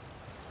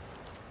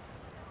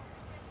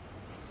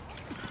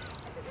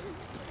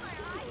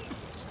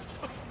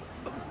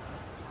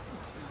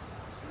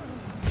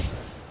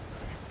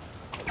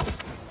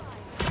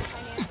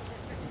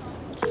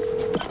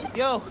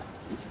 Yo,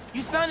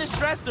 you sounded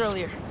stressed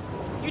earlier.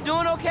 You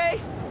doing okay?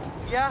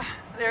 Yeah,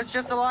 there's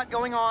just a lot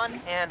going on,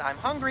 and I'm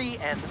hungry,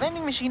 and the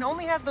vending machine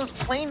only has those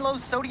plain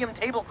low-sodium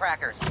table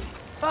crackers.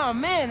 Oh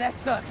man, that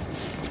sucks.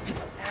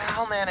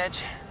 I'll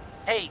manage.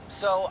 Hey,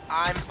 so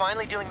I'm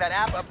finally doing that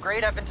app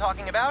upgrade I've been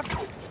talking about,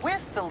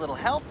 with a little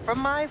help from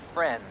my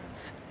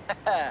friends.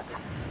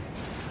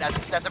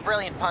 That's a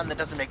brilliant pun that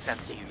doesn't make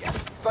sense to you yet,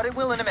 but it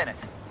will in a minute.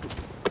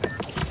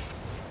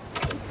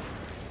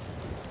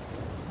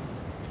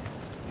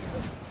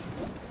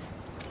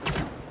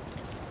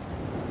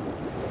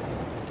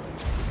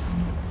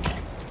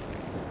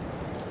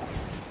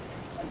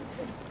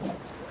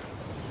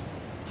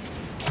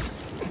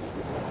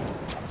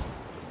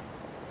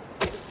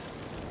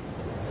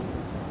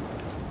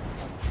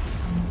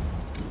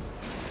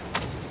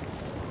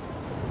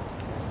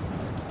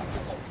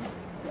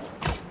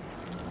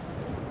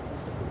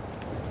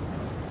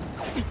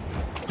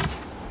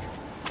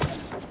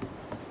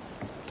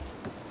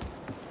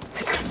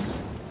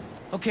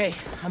 Okay,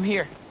 I'm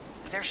here.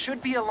 There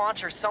should be a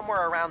launcher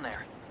somewhere around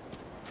there.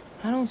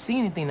 I don't see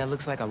anything that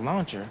looks like a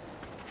launcher.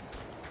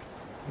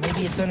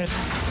 Maybe it's under...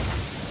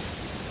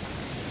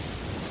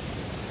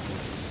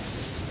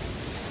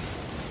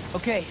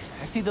 Okay,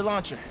 I see the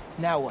launcher.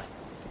 Now what?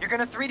 You're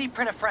gonna 3D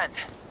print a friend.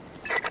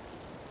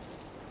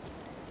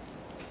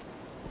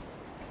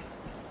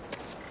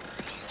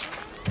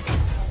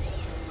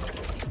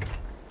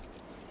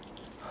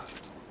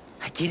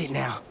 I get it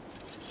now.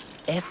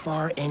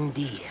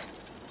 FRND.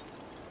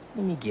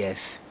 Let me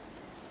guess.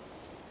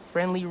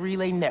 Friendly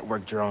Relay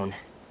Network drone.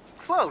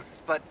 Close,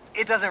 but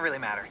it doesn't really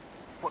matter.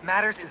 What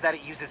matters is that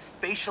it uses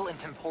spatial and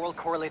temporal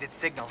correlated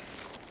signals.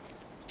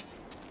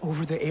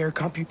 Over-the-air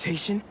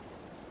computation?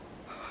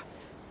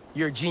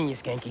 You're a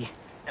genius, Genki.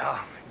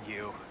 Oh,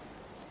 you.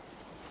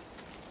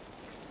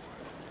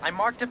 I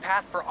marked a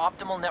path for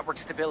optimal network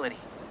stability.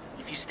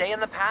 If you stay in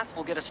the path,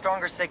 we'll get a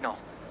stronger signal.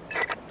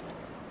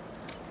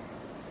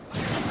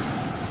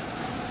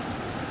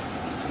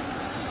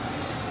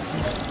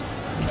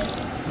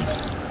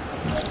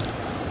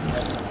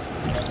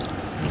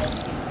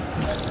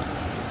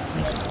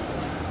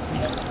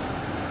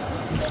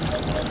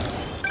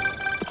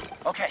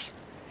 Okay,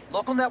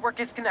 local network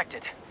is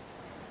connected.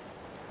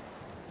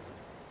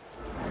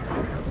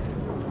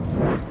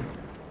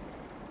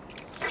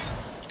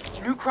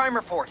 New crime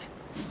report.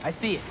 I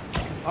see it.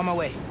 On my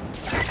way.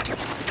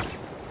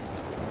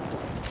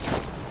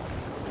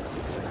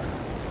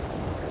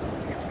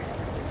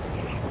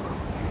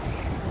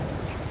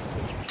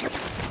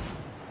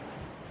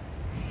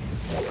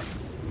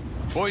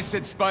 Boys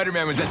said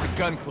Spiderman was at the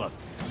gun club.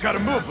 Gotta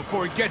move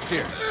before he gets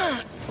here.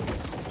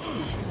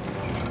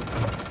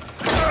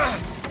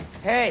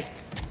 Hey,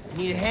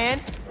 need a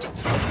hand?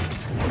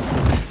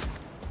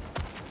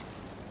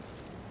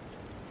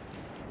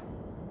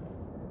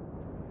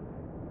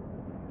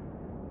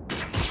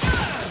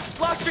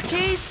 Lost your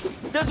keys?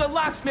 There's a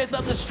locksmith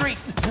up the street.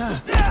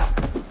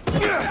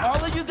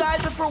 All of you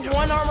guys are for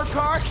one armored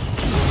car?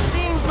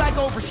 Seems like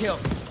overkill.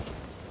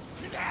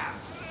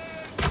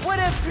 What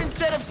if,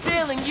 instead of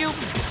stealing, you,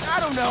 I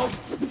don't know,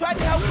 tried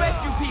to help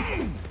rescue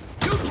people?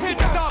 You can't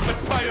stop us,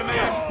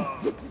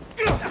 Spider-Man!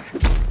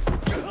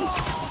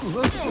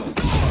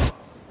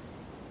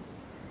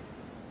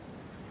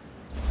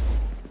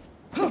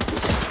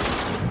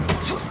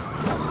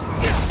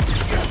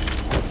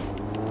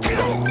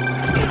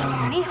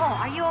 Mijo,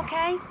 are you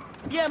okay?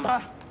 Yeah,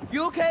 Ma.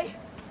 You okay?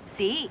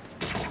 See,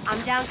 I'm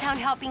downtown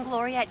helping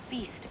Gloria at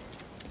Feast.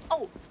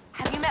 Oh,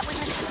 have you met with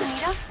Mr.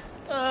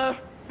 Sumida?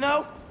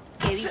 No.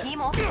 Que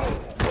dijimos.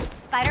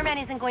 Spider-Man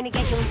isn't going to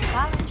get you into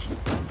college.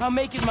 I'll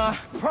make it, Ma.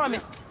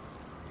 Promise.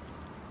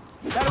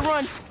 Gotta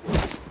run.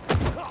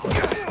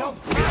 So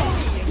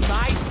in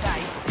my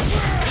sight.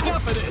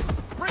 Enough of this.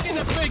 Bring in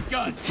the big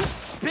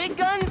guns. Big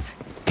guns?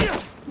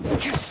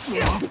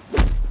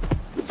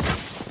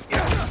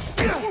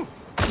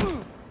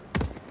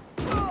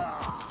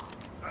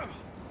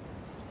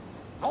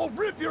 I'll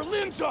rip your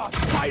limbs off,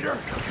 Spider!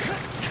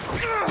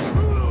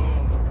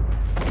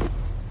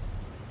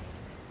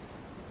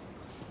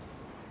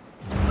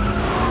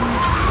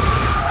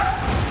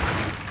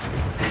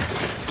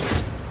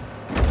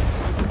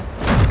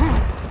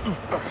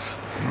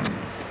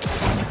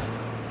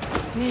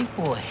 Big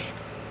boy.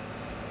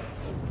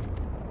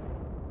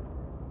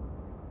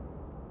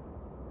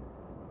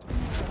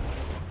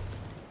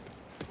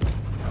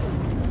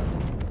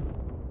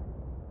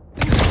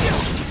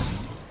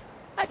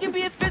 I can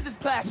be in physics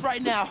class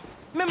right now,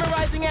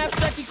 memorizing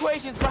abstract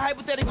equations for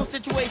hypothetical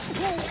situations.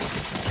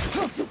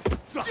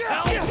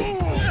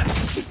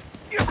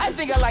 I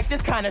think I like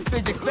this kind of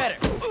physics better.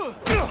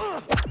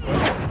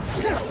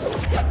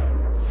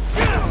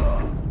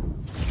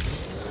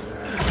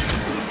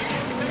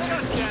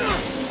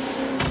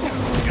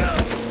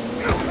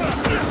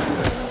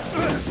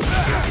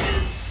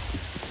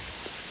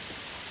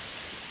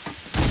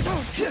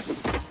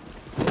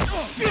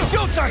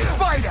 Shoot the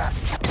spider!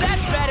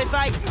 That's bad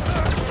advice!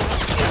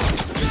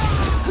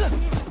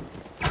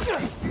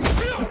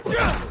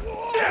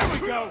 There we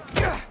go!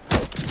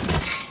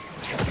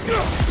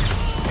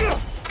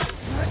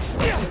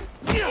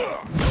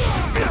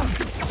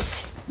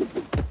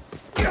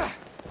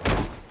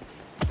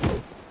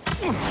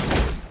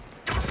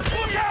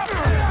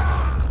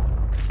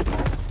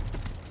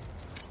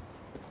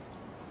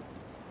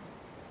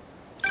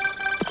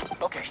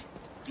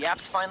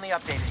 app's finally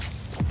updated.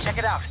 Check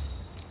it out.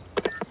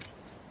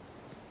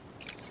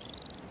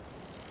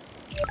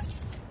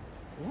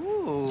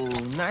 Ooh,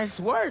 nice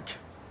work.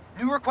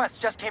 New requests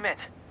just came in.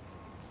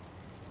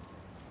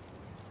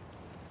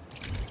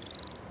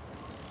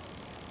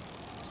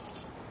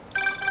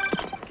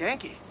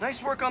 Genki,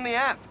 nice work on the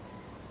app.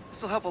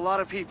 This'll help a lot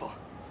of people.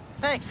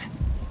 Thanks.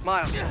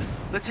 Miles,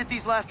 let's hit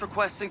these last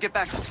requests and get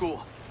back to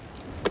school.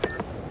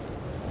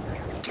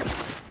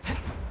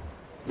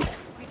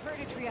 We've heard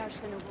a triage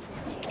center will be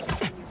staged.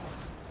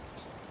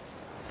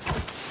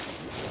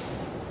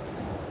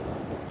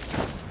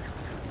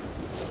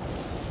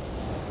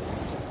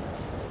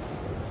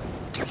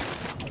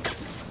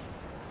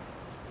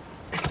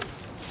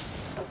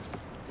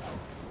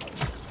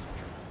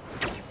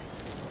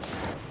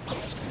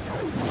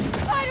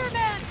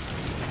 Spider-Man!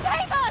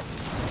 Save us!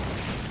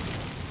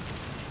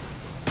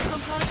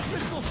 Some kind of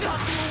crystal shot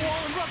through a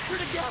wall and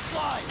ruptured a gas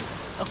line!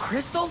 A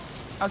crystal?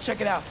 I'll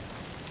check it out.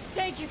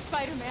 Thank you,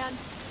 Spider-Man.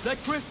 That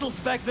crystal's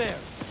back there.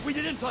 We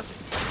didn't touch it.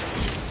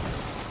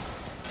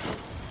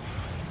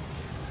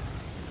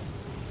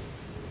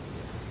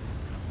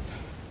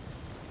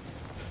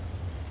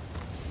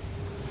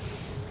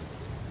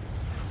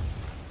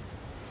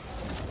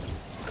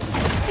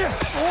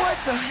 What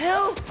the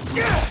hell?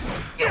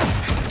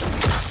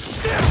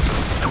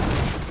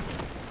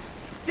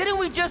 Didn't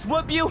we just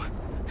whoop you?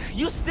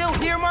 You still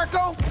here,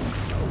 Marco?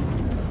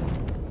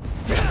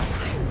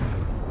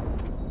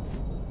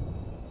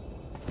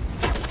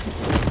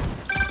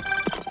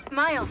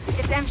 Miles,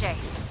 it's MJ.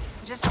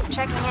 Just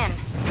checking in.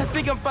 I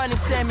think I'm finding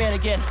Sandman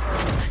again.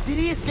 Did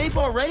he escape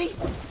already?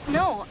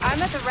 No,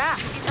 I'm at the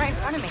raft. He's right in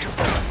front of me.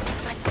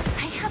 But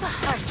I have a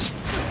hunch.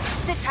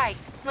 Sit tight.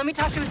 Let me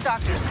talk to his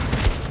doctors.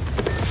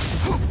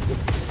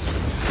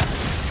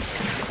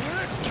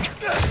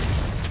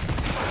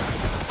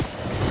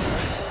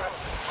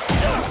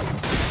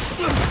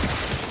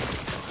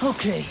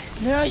 Okay,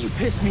 now you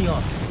piss me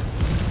off.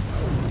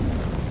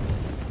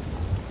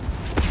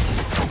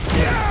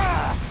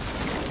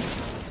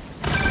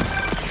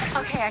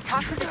 Okay, I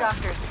talked to the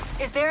doctors.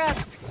 Is there a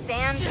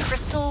sand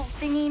crystal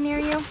thingy near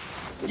you?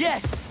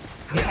 Yes.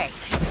 Okay.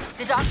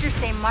 The doctors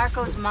say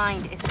Marco's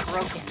mind is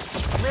broken.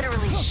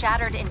 Literally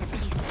shattered into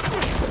pieces.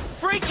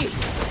 Freaky!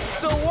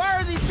 So why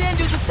are these sand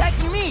dudes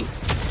attacking me?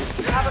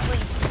 Probably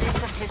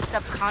bits of his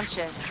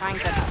subconscious trying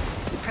to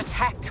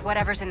protect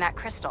whatever's in that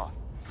crystal.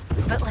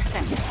 But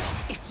listen,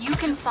 if you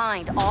can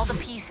find all the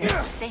pieces,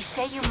 they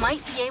say you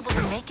might be able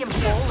to make him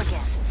whole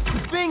again.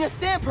 Being a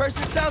sand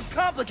person sounds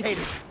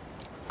complicated.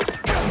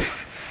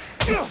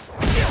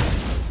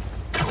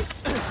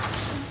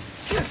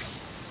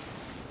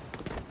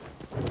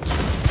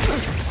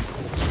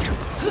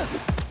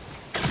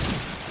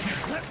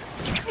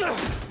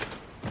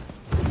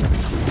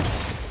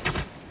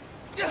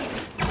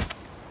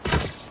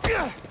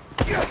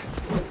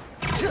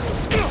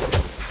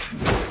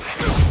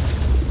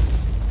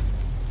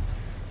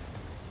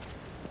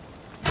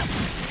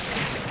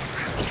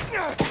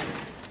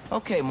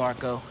 Okay,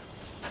 Marco.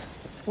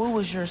 What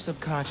was your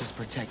subconscious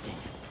protecting?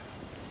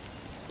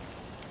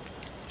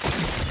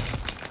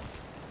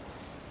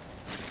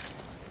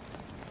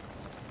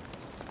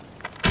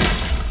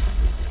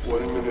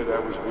 One minute I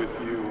was with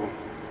you,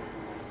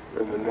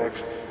 and the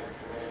next,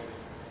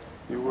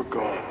 you were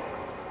gone.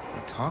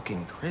 A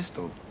talking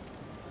crystal.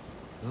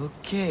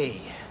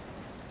 Okay.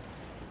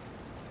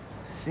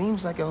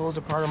 Seems like it holds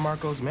a part of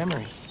Marco's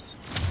memory.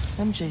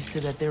 MJ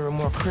said that there were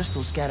more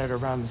crystals scattered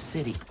around the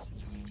city.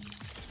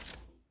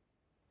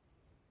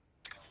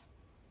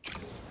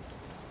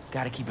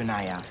 Gotta keep an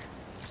eye out.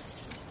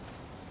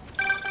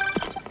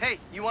 Hey,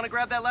 you want to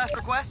grab that last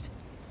request?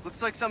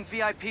 Looks like some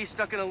VIP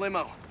stuck in a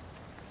limo.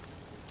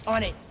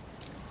 On it.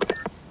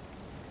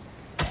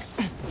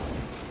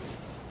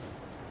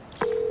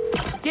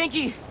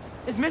 Genki,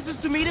 is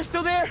Mrs. Sumida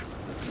still there?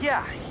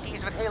 Yeah,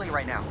 he's with Haley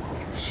right now.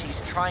 She's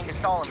trying to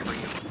stall him for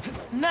you.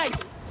 Nice.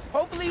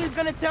 Hopefully he's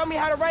gonna tell me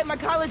how to write my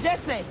college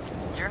essay.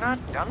 You're not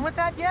done with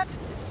that yet?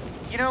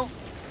 You know,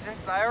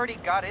 since I already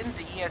got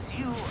into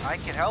ESU, I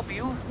can help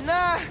you.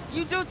 Nah,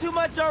 you do too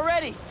much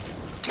already.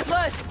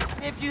 Plus,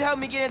 if you help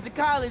me get into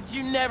college,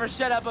 you never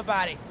shut up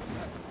about it.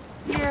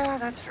 Yeah,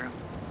 that's true.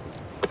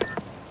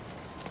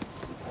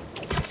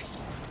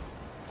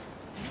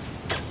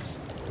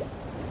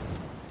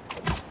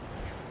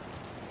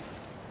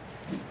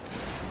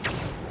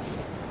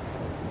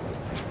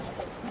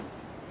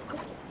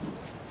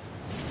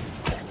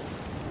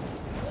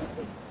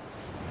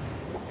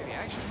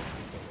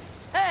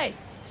 Hey,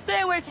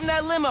 stay away from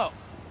that limo.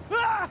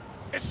 Ah!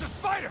 It's the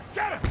spider!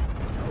 Get him!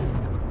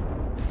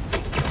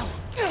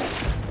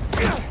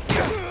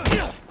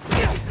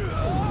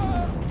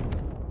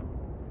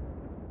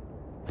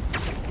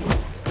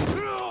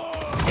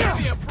 Give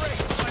me a break,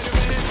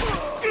 Spider-Man!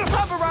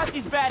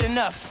 Paparazzi's bad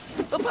enough,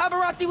 but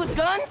paparazzi with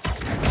guns?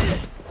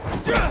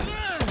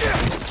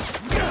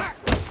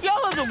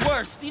 Y'all are the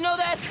worst, you know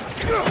that?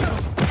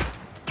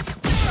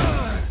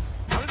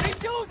 How did they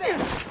do that?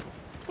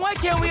 Why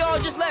can't we all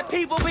just let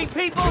people be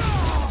people?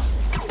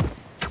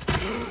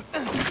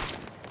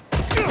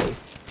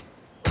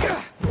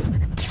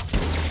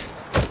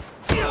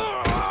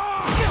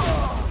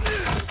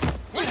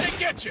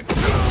 get you!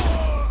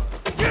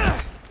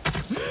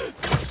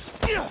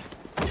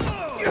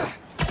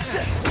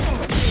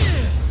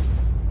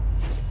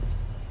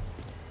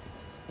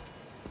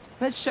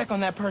 Let's check on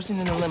that person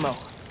in the limo.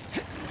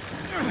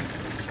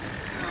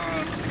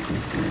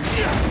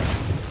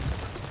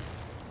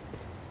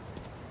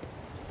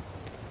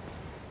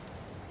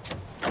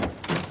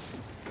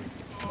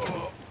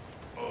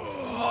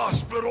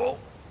 Hospital.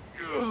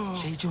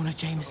 J. Jonah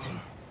Jameson.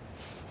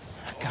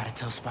 I gotta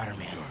tell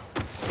Spider-Man.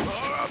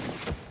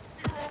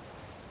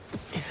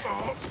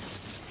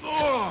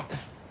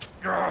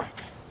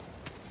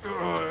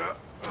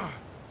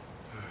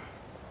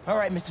 All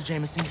right, Mr.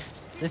 Jameson.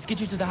 Let's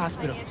get you to the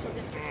hospital.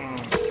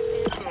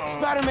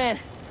 Spider-Man,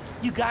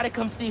 you gotta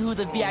come see who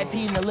the VIP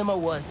in the limo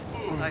was.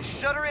 I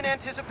shudder in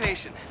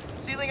anticipation.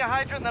 Sealing a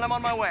hydrant, then I'm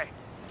on my way.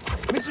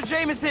 Mr.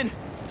 Jameson,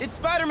 it's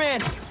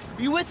Spider-Man.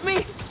 Are you with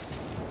me?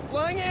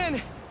 Flying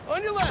in!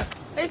 On your left!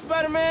 Hey,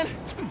 Spider-Man.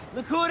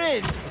 Look who it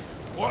is.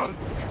 What?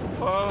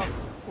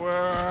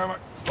 Where am I?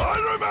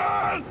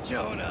 Spider-Man!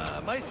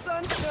 Jonah, my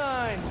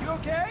sunshine! You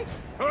okay?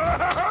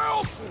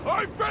 Help!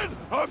 I've been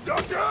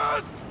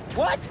abducted!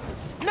 What?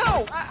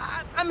 No!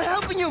 I'm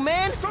helping you,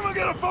 man! Someone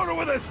get a photo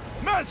with this!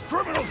 Mass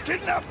criminals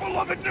kidnap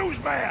beloved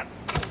newsman!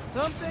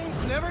 Some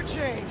things never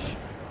change.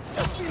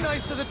 Just be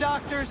nice to the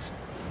doctors.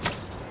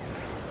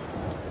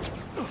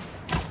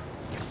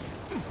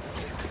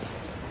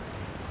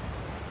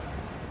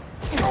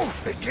 Oh,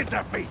 they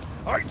kidnapped me!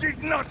 I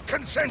did not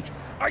consent!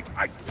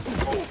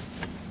 Oh.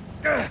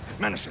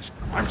 Menaces!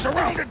 I'm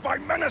surrounded by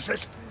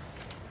menaces!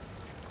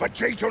 But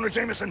J. Jonah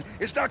Jameson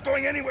is not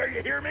going anywhere,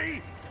 you hear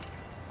me?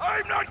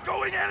 I'm not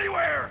going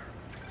anywhere!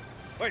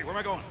 Wait, where am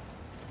I going?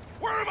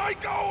 Where am I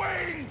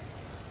going?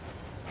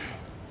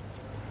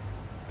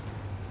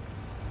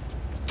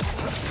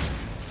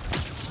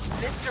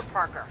 Mr.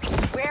 Parker,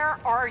 where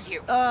are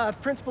you?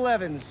 Principal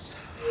Evans.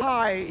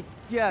 Hi.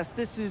 Yes,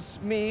 this is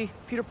me,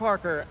 Peter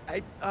Parker.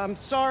 I'm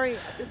sorry.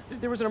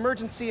 There was an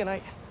emergency,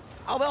 and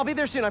I'll be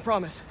there soon, I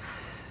promise.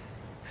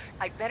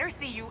 I better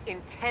see you in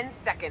 10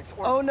 seconds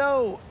or... Oh,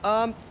 no.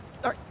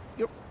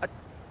 You're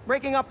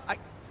breaking up.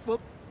 Well,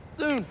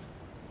 soon.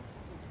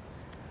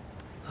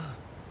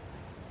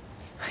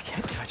 I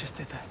can't believe I just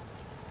did that.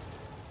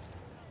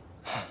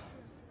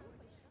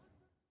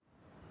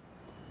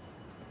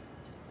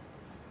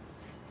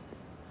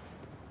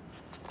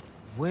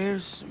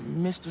 Where's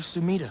Mr.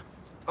 Sumida?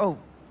 Oh,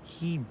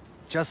 he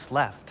just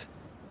left.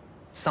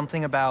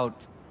 Something about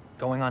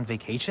going on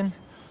vacation?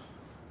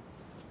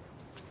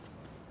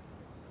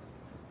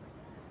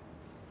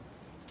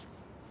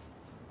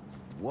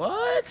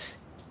 What?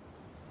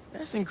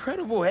 That's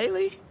incredible,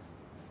 Haley.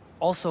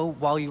 Also,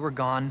 while you were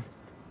gone,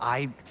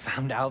 I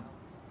found out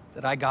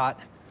that I got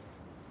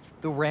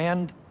the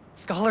Rand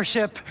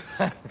scholarship.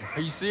 Are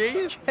you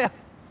serious? Yeah.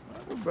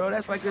 Bro,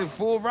 that's like a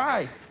full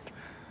ride.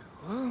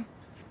 Well,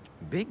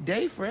 big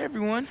day for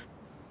everyone.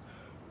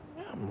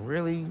 I'm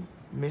really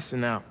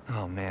missing out.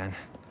 Oh, man.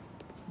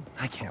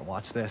 I can't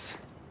watch this.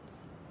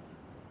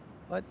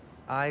 But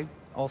I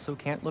also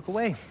can't look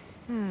away.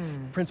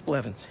 Principal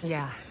Evans.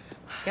 Yeah.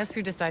 Guess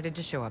who decided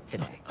to show up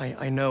today?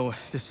 I know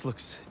this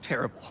looks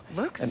terrible.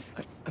 Looks?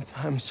 And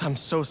I'm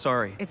so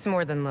sorry. It's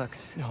more than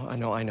looks. No,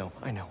 I know.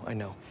 And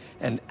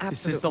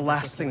this is the absolutely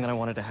last thing that I ridiculous.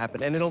 wanted to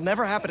happen, and it'll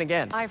never happen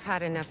again. I've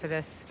had enough of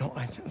this. No,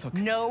 look.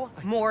 No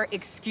more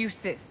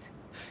excuses.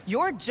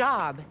 Your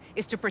job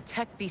is to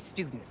protect these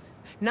students,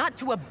 not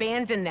to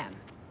abandon them.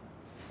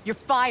 You're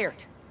fired.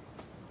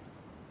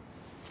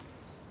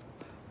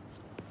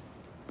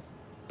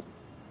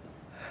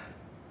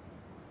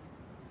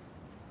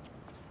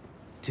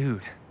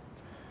 Dude,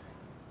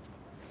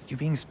 you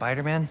being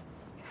Spider-Man,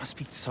 it must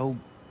be so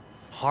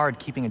hard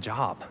keeping a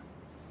job.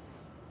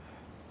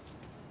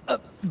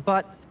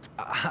 But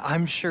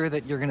I'm sure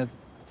that you're gonna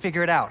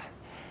figure it out.